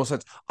makes more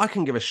sense. I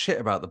can give a shit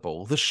about the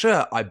ball. The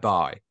shirt I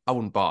buy. I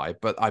wouldn't buy,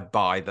 but I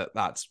buy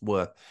that's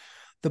worth.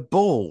 The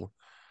ball.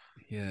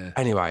 Yeah.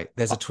 Anyway,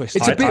 there's a twist.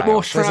 It's a bit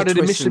more shrouded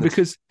in mystery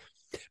because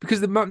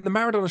the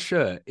Maradona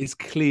shirt is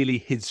clearly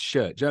his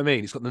shirt. Do you know what I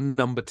mean? It's got the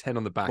number 10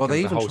 on the back. Well,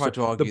 they even tried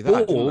to argue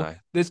that, didn't they?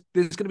 There's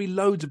going to be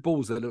loads of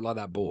balls that look like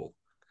that ball.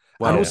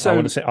 Well, and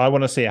also, I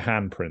want to see a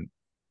handprint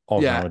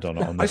of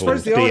Maradona on the ball.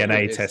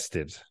 DNA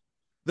tested.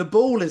 The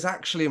ball is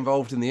actually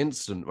involved in the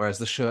incident, whereas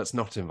the shirt's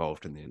not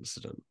involved in the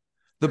incident.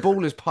 The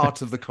ball is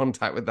part of the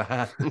contact with the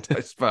hand, I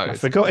suppose. I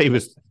forgot he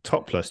was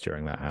topless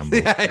during that handball.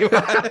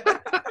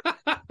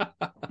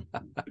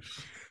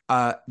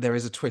 There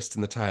is a twist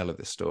in the tale of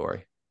this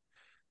story.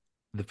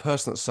 The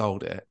person that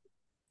sold it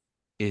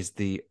is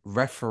the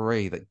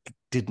referee that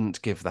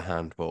didn't give the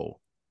handball.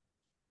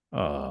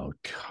 Oh,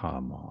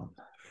 come on.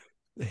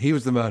 He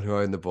was the man who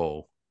owned the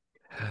ball.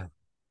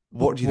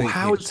 What do you think?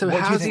 How is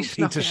he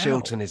Peter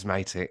Shilton is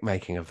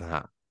making of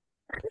that?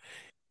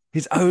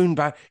 His own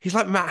bad. He's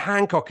like Matt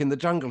Hancock in The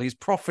Jungle. He's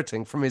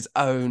profiting from his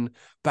own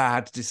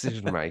bad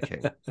decision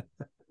making.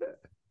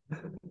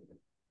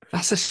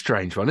 That's a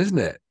strange one, isn't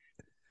it?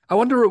 I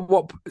wonder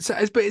but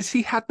has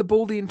he had the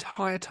ball the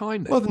entire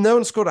time then? Well, no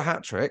one scored a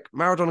hat trick.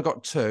 Maradona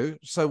got 2.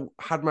 So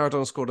had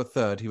Maradona scored a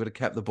 3rd, he would have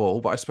kept the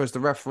ball. But I suppose the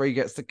referee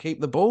gets to keep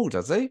the ball,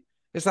 does he?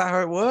 Is that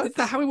how it works? Is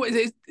that how it works?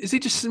 Is he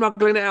just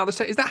smuggling it out of the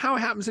state? Is that how it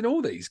happens in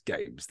all these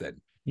games then?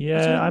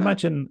 Yeah, I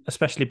imagine,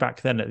 especially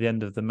back then at the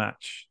end of the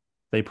match,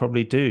 they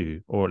probably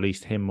do, or at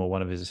least him or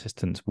one of his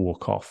assistants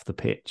walk off the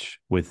pitch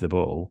with the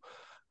ball.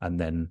 And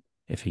then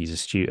if he's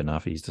astute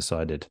enough, he's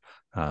decided,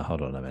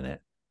 hold on a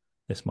minute,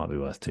 this might be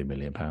worth £2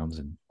 million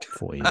in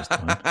 40 years'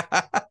 time.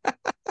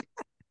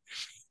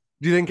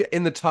 Do you think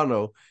in the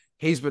tunnel,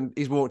 he's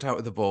walked out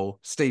with the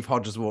ball, Steve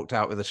Hodge has walked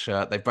out with a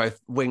shirt, they both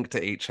winked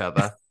at each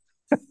other?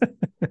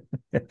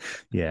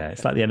 Yeah,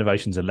 it's like the end of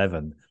Ocean's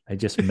 11. They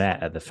just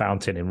met at the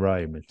fountain in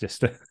Rome.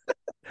 Just I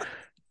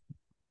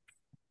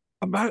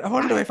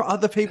wonder if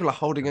other people are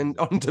holding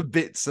on to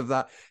bits of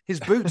that. His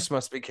boots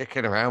must be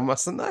kicking around,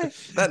 mustn't they?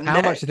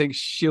 How much do you think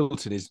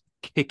Shilton is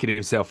kicking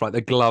himself, like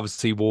the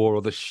gloves he wore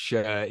or the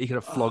shirt? He could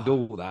have flogged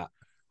all that.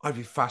 I'd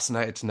be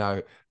fascinated to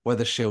know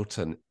whether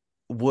Shilton,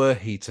 were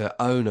he to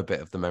own a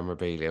bit of the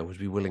memorabilia, would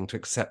be willing to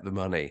accept the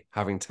money,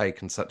 having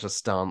taken such a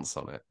stance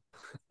on it.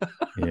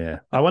 Yeah.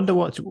 I wonder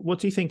what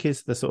do you think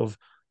is the sort of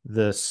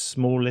the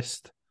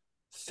smallest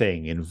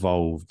thing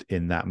involved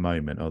in that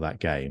moment or that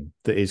game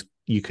that is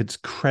you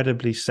could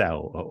credibly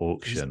sell at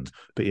auction,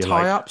 but you're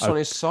tie-ups on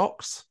his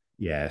socks?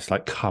 Yeah, it's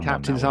like, come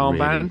Captain's on.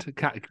 armband.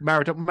 Really...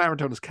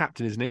 Maradona's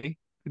captain, isn't he?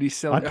 Did he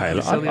sell?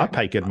 I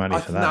pay good money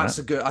for that.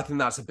 I think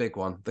that's a big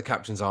one. The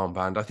captain's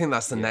armband. I think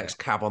that's the next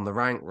cab on the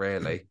rank,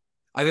 really.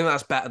 I think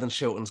that's better than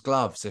Shilton's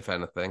gloves, if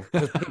anything,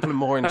 because people are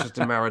more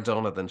interested in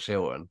Maradona than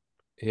Shilton.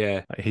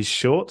 Yeah, like his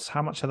shorts.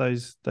 How much are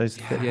those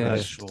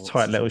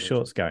tight little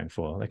shorts going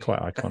for? They're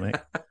quite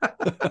iconic.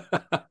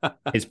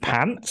 His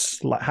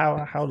pants. Like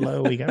how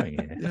low are we going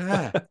here?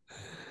 Yeah.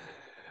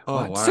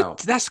 Oh wow, so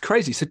that's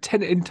crazy. So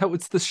 10 in total.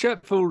 It's the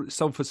shirt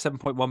sold for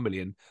 7.1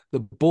 million. The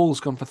ball's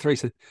gone for 3.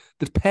 So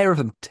the pair of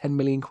them, 10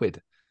 million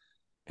quid.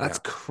 That's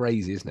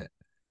crazy, isn't it?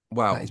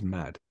 Well, that is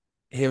mad.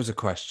 Here's a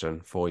question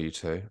for you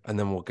two, and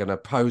then we're going to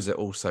pose it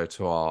also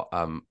to our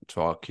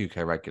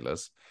QK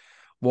regulars.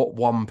 What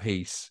one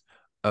piece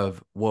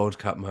of World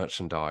Cup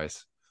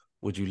merchandise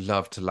would you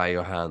love to lay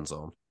your hands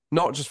on?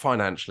 Not just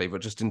financially, but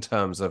just in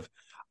terms of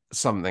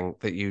something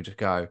that you'd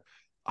go,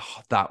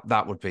 oh,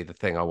 that would be the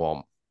thing I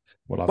want.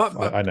 Well,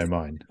 I know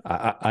mine.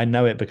 I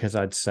know it because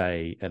I'd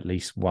say at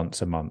least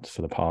once a month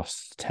for the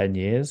past 10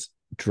 years,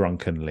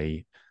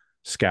 drunkenly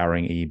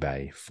scouring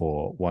eBay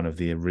for one of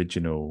the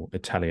original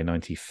Italia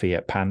 90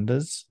 Fiat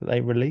Pandas that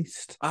they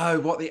released. Oh,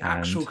 what, the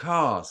actual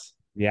cars?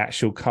 The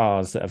actual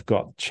cars that have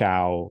got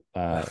Ciao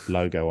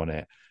logo on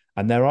it.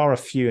 And there are a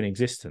few in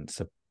existence.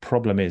 The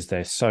problem is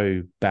they're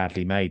so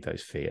badly made,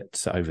 those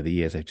Fiats. Over the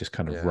years, they've just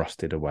kind of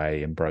rusted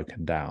away and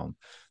broken down.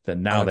 That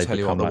now they tell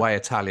you what, the way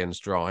Italians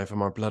drive.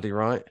 Am I bloody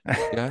right?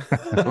 Yeah.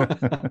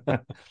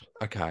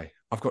 Okay,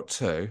 I've got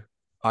 2.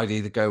 I'd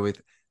either go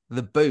with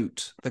the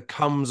boot that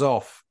comes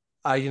off.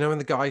 You know when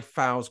the guy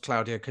fouls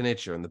Claudio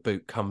Caniggia and the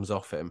boot comes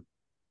off him,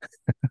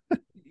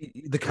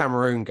 the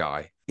Cameroon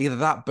guy. Either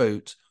that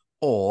boot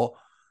or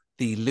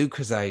the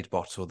Lucozade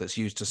bottle that's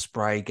used to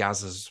spray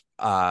Gazza's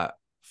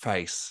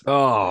face.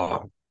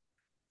 Oh,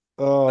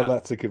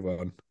 that's a good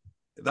one.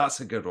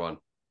 That's a good one.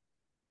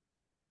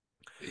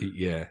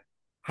 Yeah.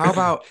 How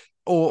about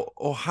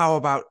or how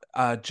about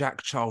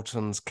Jack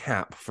Charlton's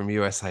cap from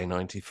USA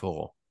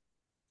 '94?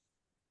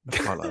 I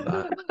quite like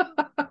that.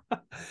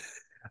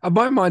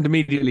 My mind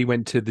immediately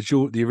went to the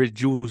Jules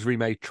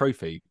Rimet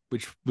trophy,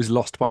 which was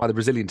lost by the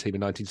Brazilian team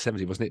in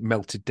 1970, wasn't it?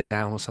 Melted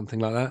down or something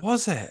like that.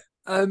 Was it?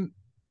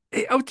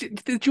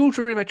 The Jules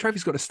Rimet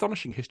trophy's got an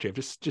astonishing history. I've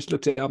just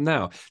looked it up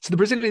now. So the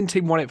Brazilian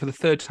team won it for the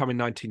 3rd time in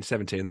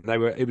 1970, and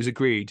it was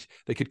agreed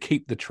they could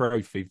keep the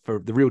trophy, for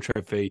the real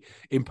trophy,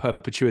 in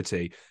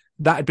perpetuity.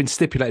 That had been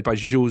stipulated by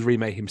Jules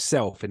Rimet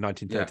himself in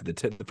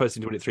 1930. Yeah. The first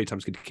team to win it 3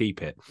 times could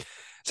keep it.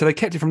 So they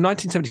kept it from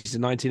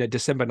 1970 to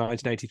December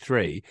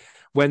 1983,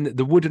 when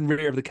the wooden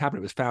rear of the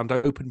cabinet was found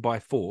open by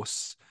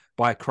force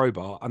by a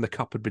crowbar and the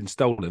cup had been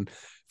stolen.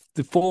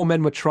 The 4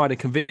 men were tried and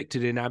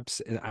convicted in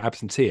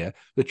absentia.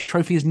 The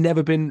trophy has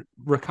never been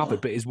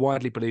recovered, but is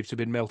widely believed to have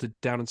been melted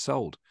down and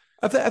sold.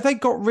 Have they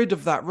got rid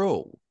of that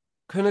rule?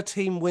 Can a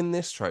team win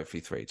this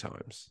trophy 3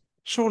 times?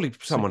 Surely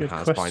someone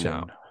has by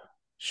now.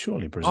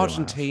 Surely Brazil.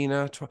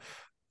 Argentina,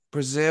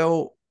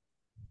 Brazil,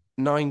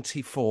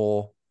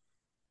 94,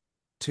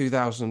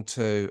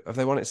 2002. Have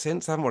they won it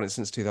since? They haven't won it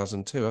since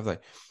 2002, have they?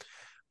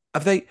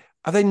 Have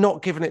they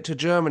not given it to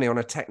Germany on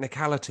a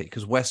technicality?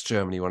 Because West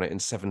Germany won it in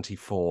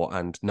 74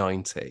 and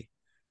 90,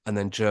 and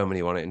then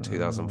Germany won it in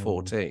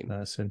 2014.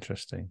 That's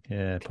interesting.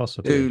 Yeah,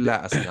 possibly. Do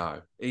let us know.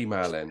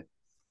 Email in.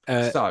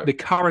 So the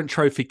current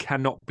trophy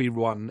cannot be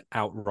won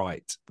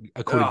outright,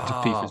 according to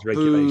FIFA's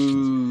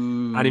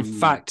regulations. And in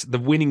fact, the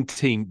winning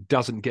team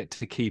doesn't get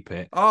to keep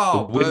it.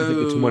 The winner of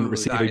the tournament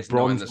receive a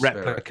bronze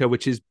replica,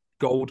 which is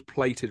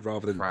gold-plated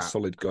rather than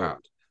solid gold.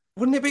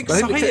 Wouldn't it be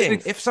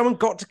exciting if someone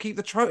got to keep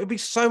the trophy? It'd be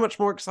so much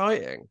more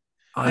exciting.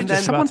 I'd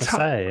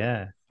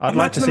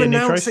like to see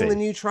the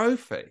new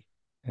trophy.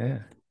 Yeah,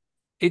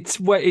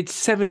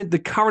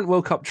 the current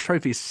World Cup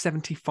trophy is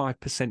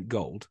 75%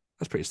 gold.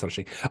 That's pretty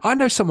astonishing. I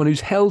know someone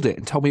who's held it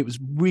and told me it was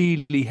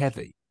really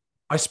heavy.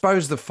 I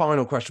suppose the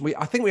final question,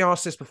 I think we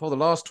asked this before the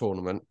last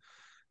tournament,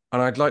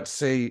 and I'd like to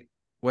see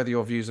whether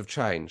your views have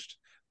changed.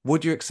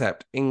 Would you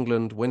accept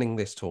England winning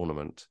this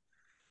tournament,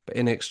 but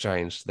in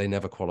exchange, they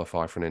never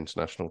qualify for an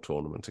international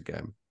tournament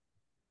again?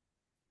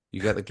 You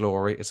get the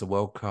glory. It's a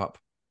World Cup.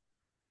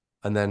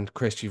 And then,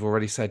 Chris, you've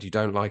already said you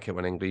don't like it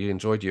when England. You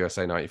enjoyed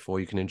USA 94.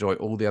 You can enjoy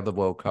all the other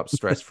World Cups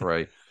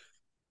stress-free.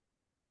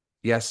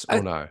 Yes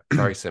or no?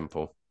 Very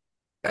simple.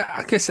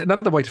 I guess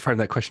another way to frame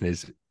that question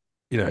is,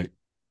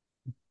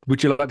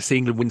 would you like to see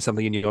England win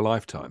something in your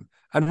lifetime?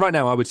 And right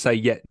now, I would say,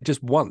 yeah,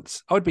 just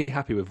once. I would be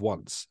happy with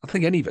once. I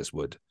think any of us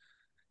would.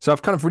 So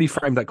I've kind of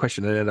reframed that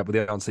question and ended up with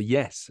the answer,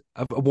 yes.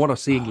 I want to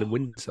see England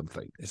win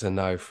something. It's a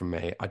no from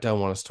me. I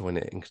don't want us to win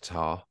it in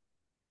Qatar.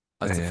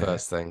 That's the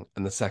first thing.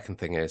 And the second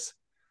thing is,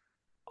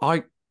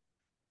 I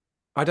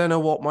don't know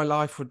what my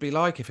life would be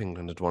like if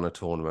England had won a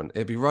tournament.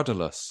 It'd be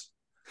rudderless.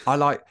 I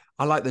like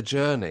the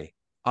journey.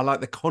 I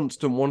like the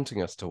constant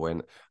wanting us to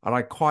win. And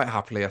I quite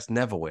happily us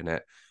never win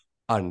it.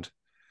 And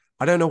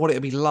I don't know what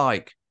it'd be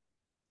like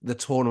the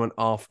tournament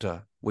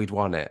after we'd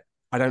won it.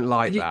 I don't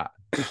like that.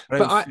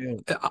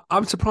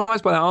 I'm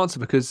surprised by that answer,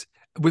 because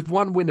with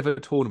one win of a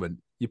tournament,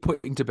 you're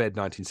putting to bed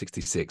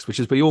 1966,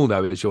 which, as we all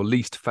know, is your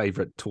least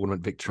favourite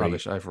tournament victory.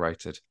 Rubbish,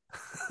 overrated.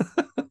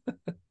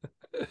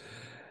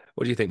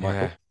 What do you think,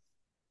 Michael?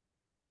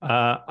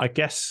 Yeah. I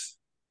guess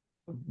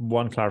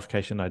one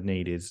clarification I'd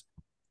need is,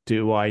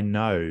 do I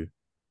know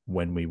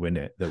when we win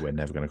it that we're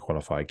never going to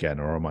qualify again,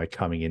 or am I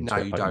coming into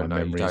it? You don't know.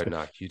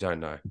 You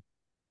don't know.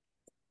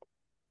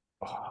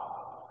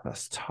 Oh,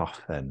 that's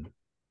tough then.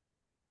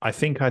 I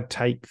think I'd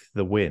take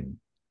the win,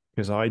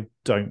 because I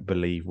don't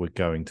believe we're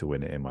going to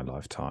win it in my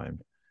lifetime.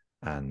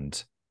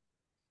 And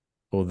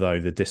although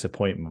the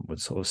disappointment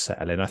would sort of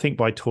settle in, I think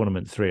by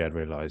tournament 3, I'd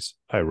realise,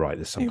 oh, right,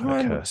 there's some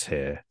kind of curse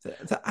here.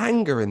 The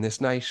anger in this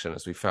nation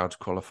as we failed to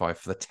qualify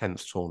for the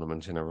 10th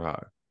tournament in a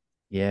row.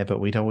 Yeah, but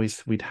we'd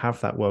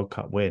have that World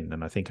Cup win,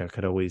 and I think I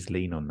could always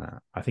lean on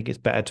that. I think it's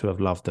better to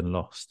have loved and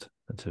lost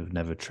than to have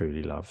never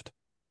truly loved.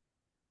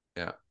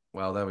 Yeah,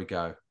 well, there we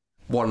go.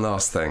 One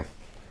last thing.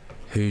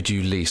 Who do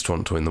you least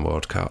want to win the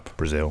World Cup?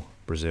 Brazil.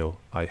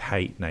 I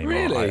hate Neymar.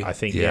 Really? I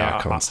think,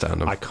 I can't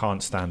stand him. I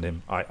can't stand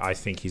him. I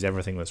think he's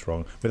everything that's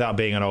wrong. Without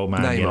being an old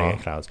man yelling at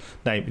clouds.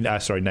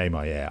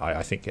 Neymar, yeah.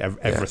 I think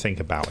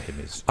everything about him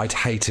is... I'd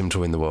hate him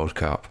to win the World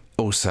Cup.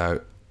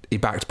 Also, he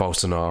backed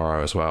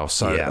Bolsonaro as well.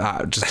 So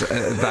that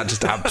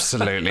just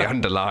absolutely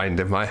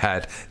underlined in my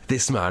head,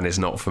 this man is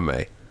not for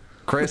me.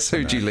 Chris,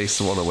 who do you least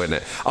want to win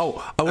it?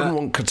 Oh, I wouldn't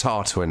want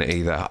Qatar to win it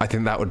either. I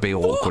think that would be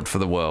awkward for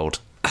the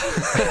world.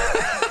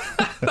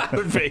 That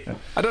would be...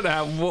 I don't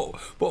know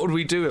what would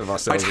we do with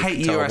ourselves? I'd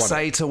hate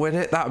USA to win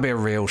it. That would be a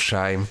real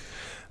shame.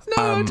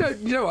 No, I don't.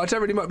 You know, I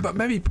don't really. But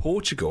maybe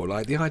Portugal.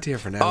 Like the idea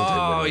of Ronaldo.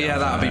 Oh yeah,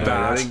 that'd be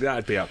bad. I think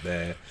that'd be up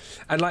there.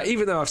 And like,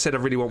 even though I've said I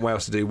really want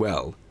Wales to do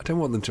well, I don't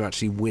want them to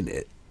actually win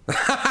it.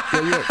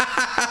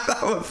 That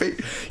would be.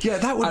 Yeah,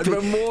 that would be.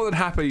 I'd be more than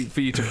happy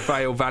for you to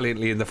fail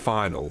valiantly in the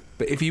final.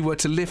 But if you were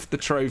to lift the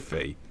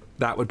trophy,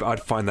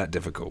 I'd find that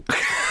difficult.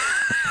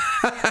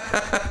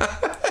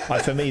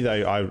 For me,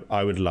 though,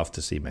 I would love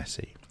to see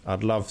Messi.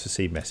 I'd love to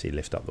see Messi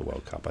lift up the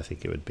World Cup. I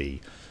think it would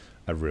be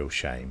a real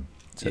shame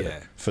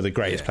for the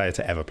greatest player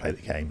to ever play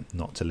the game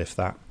not to lift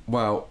that.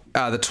 Well,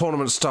 the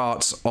tournament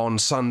starts on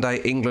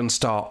Sunday. England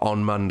start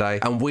on Monday.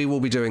 And we will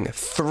be doing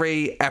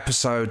 3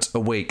 episodes a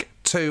week.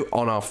 2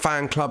 on our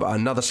fan club at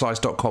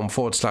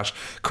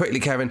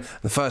anotherslice.com/QuicklyKevin.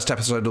 The first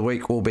episode of the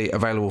week will be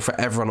available for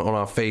everyone on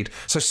our feed.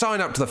 So sign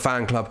up to the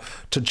fan club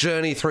to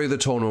journey through the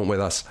tournament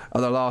with us.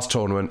 At the last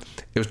tournament,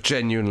 it was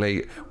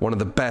genuinely one of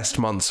the best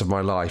months of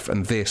my life,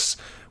 and this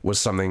was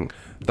something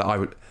that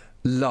I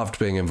loved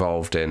being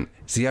involved in.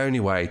 It's the only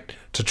way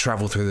to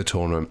travel through the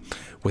tournament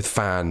with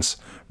fans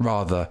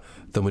rather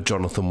than with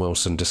Jonathan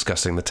Wilson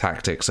discussing the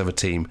tactics of a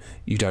team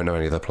you don't know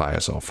any of the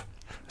players of.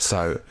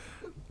 So...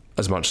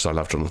 as much as I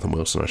love Jonathan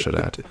Wilson, I should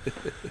add.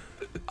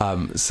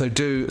 So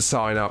do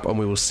sign up and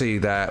we will see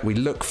you there. We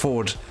look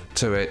forward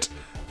to it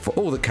for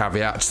all the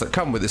caveats that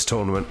come with this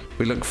tournament.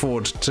 We look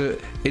forward to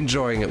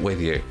enjoying it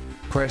with you.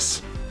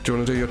 Chris, do you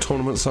want to do your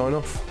tournament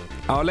sign-off?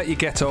 I'll let you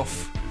get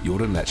off.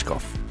 Jordan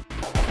Lechkov.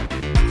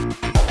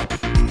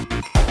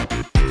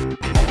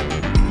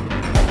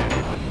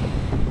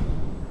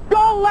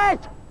 Go,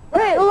 Lech!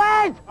 Hit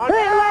Lech!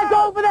 Hit Lech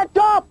over the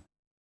top!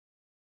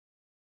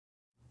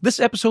 This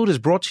episode is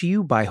brought to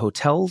you by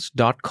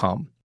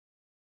Hotels.com.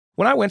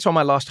 When I went on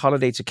my last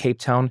holiday to Cape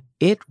Town,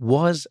 it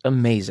was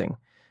amazing.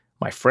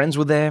 My friends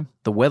were there,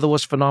 the weather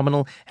was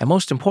phenomenal, and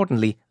most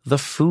importantly, the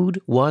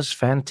food was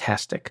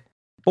fantastic.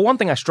 But one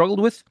thing I struggled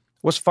with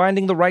was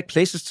finding the right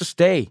places to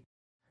stay.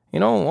 You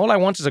know, all I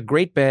want is a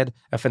great bed,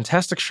 a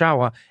fantastic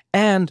shower,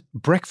 and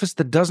breakfast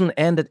that doesn't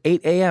end at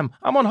 8 a.m.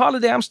 I'm on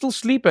holiday, I'm still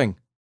sleeping.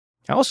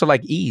 I also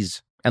like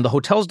ease, and the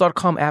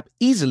Hotels.com app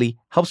easily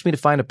helps me to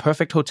find a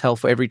perfect hotel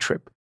for every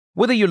trip.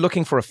 Whether you're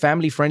looking for a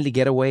family-friendly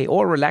getaway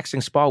or a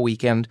relaxing spa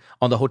weekend,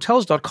 on the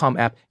Hotels.com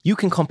app, you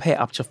can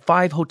compare up to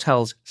 5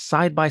 hotels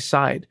side by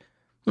side.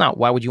 Now,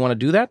 why would you want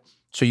to do that?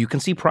 So you can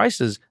see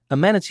prices,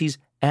 amenities,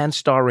 and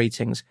star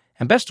ratings.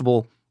 And best of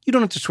all, you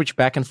don't have to switch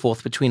back and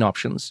forth between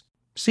options.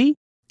 See?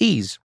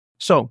 Ease.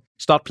 So,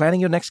 start planning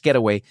your next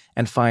getaway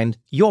and find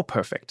your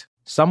perfect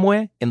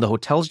somewhere in the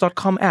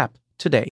Hotels.com app today.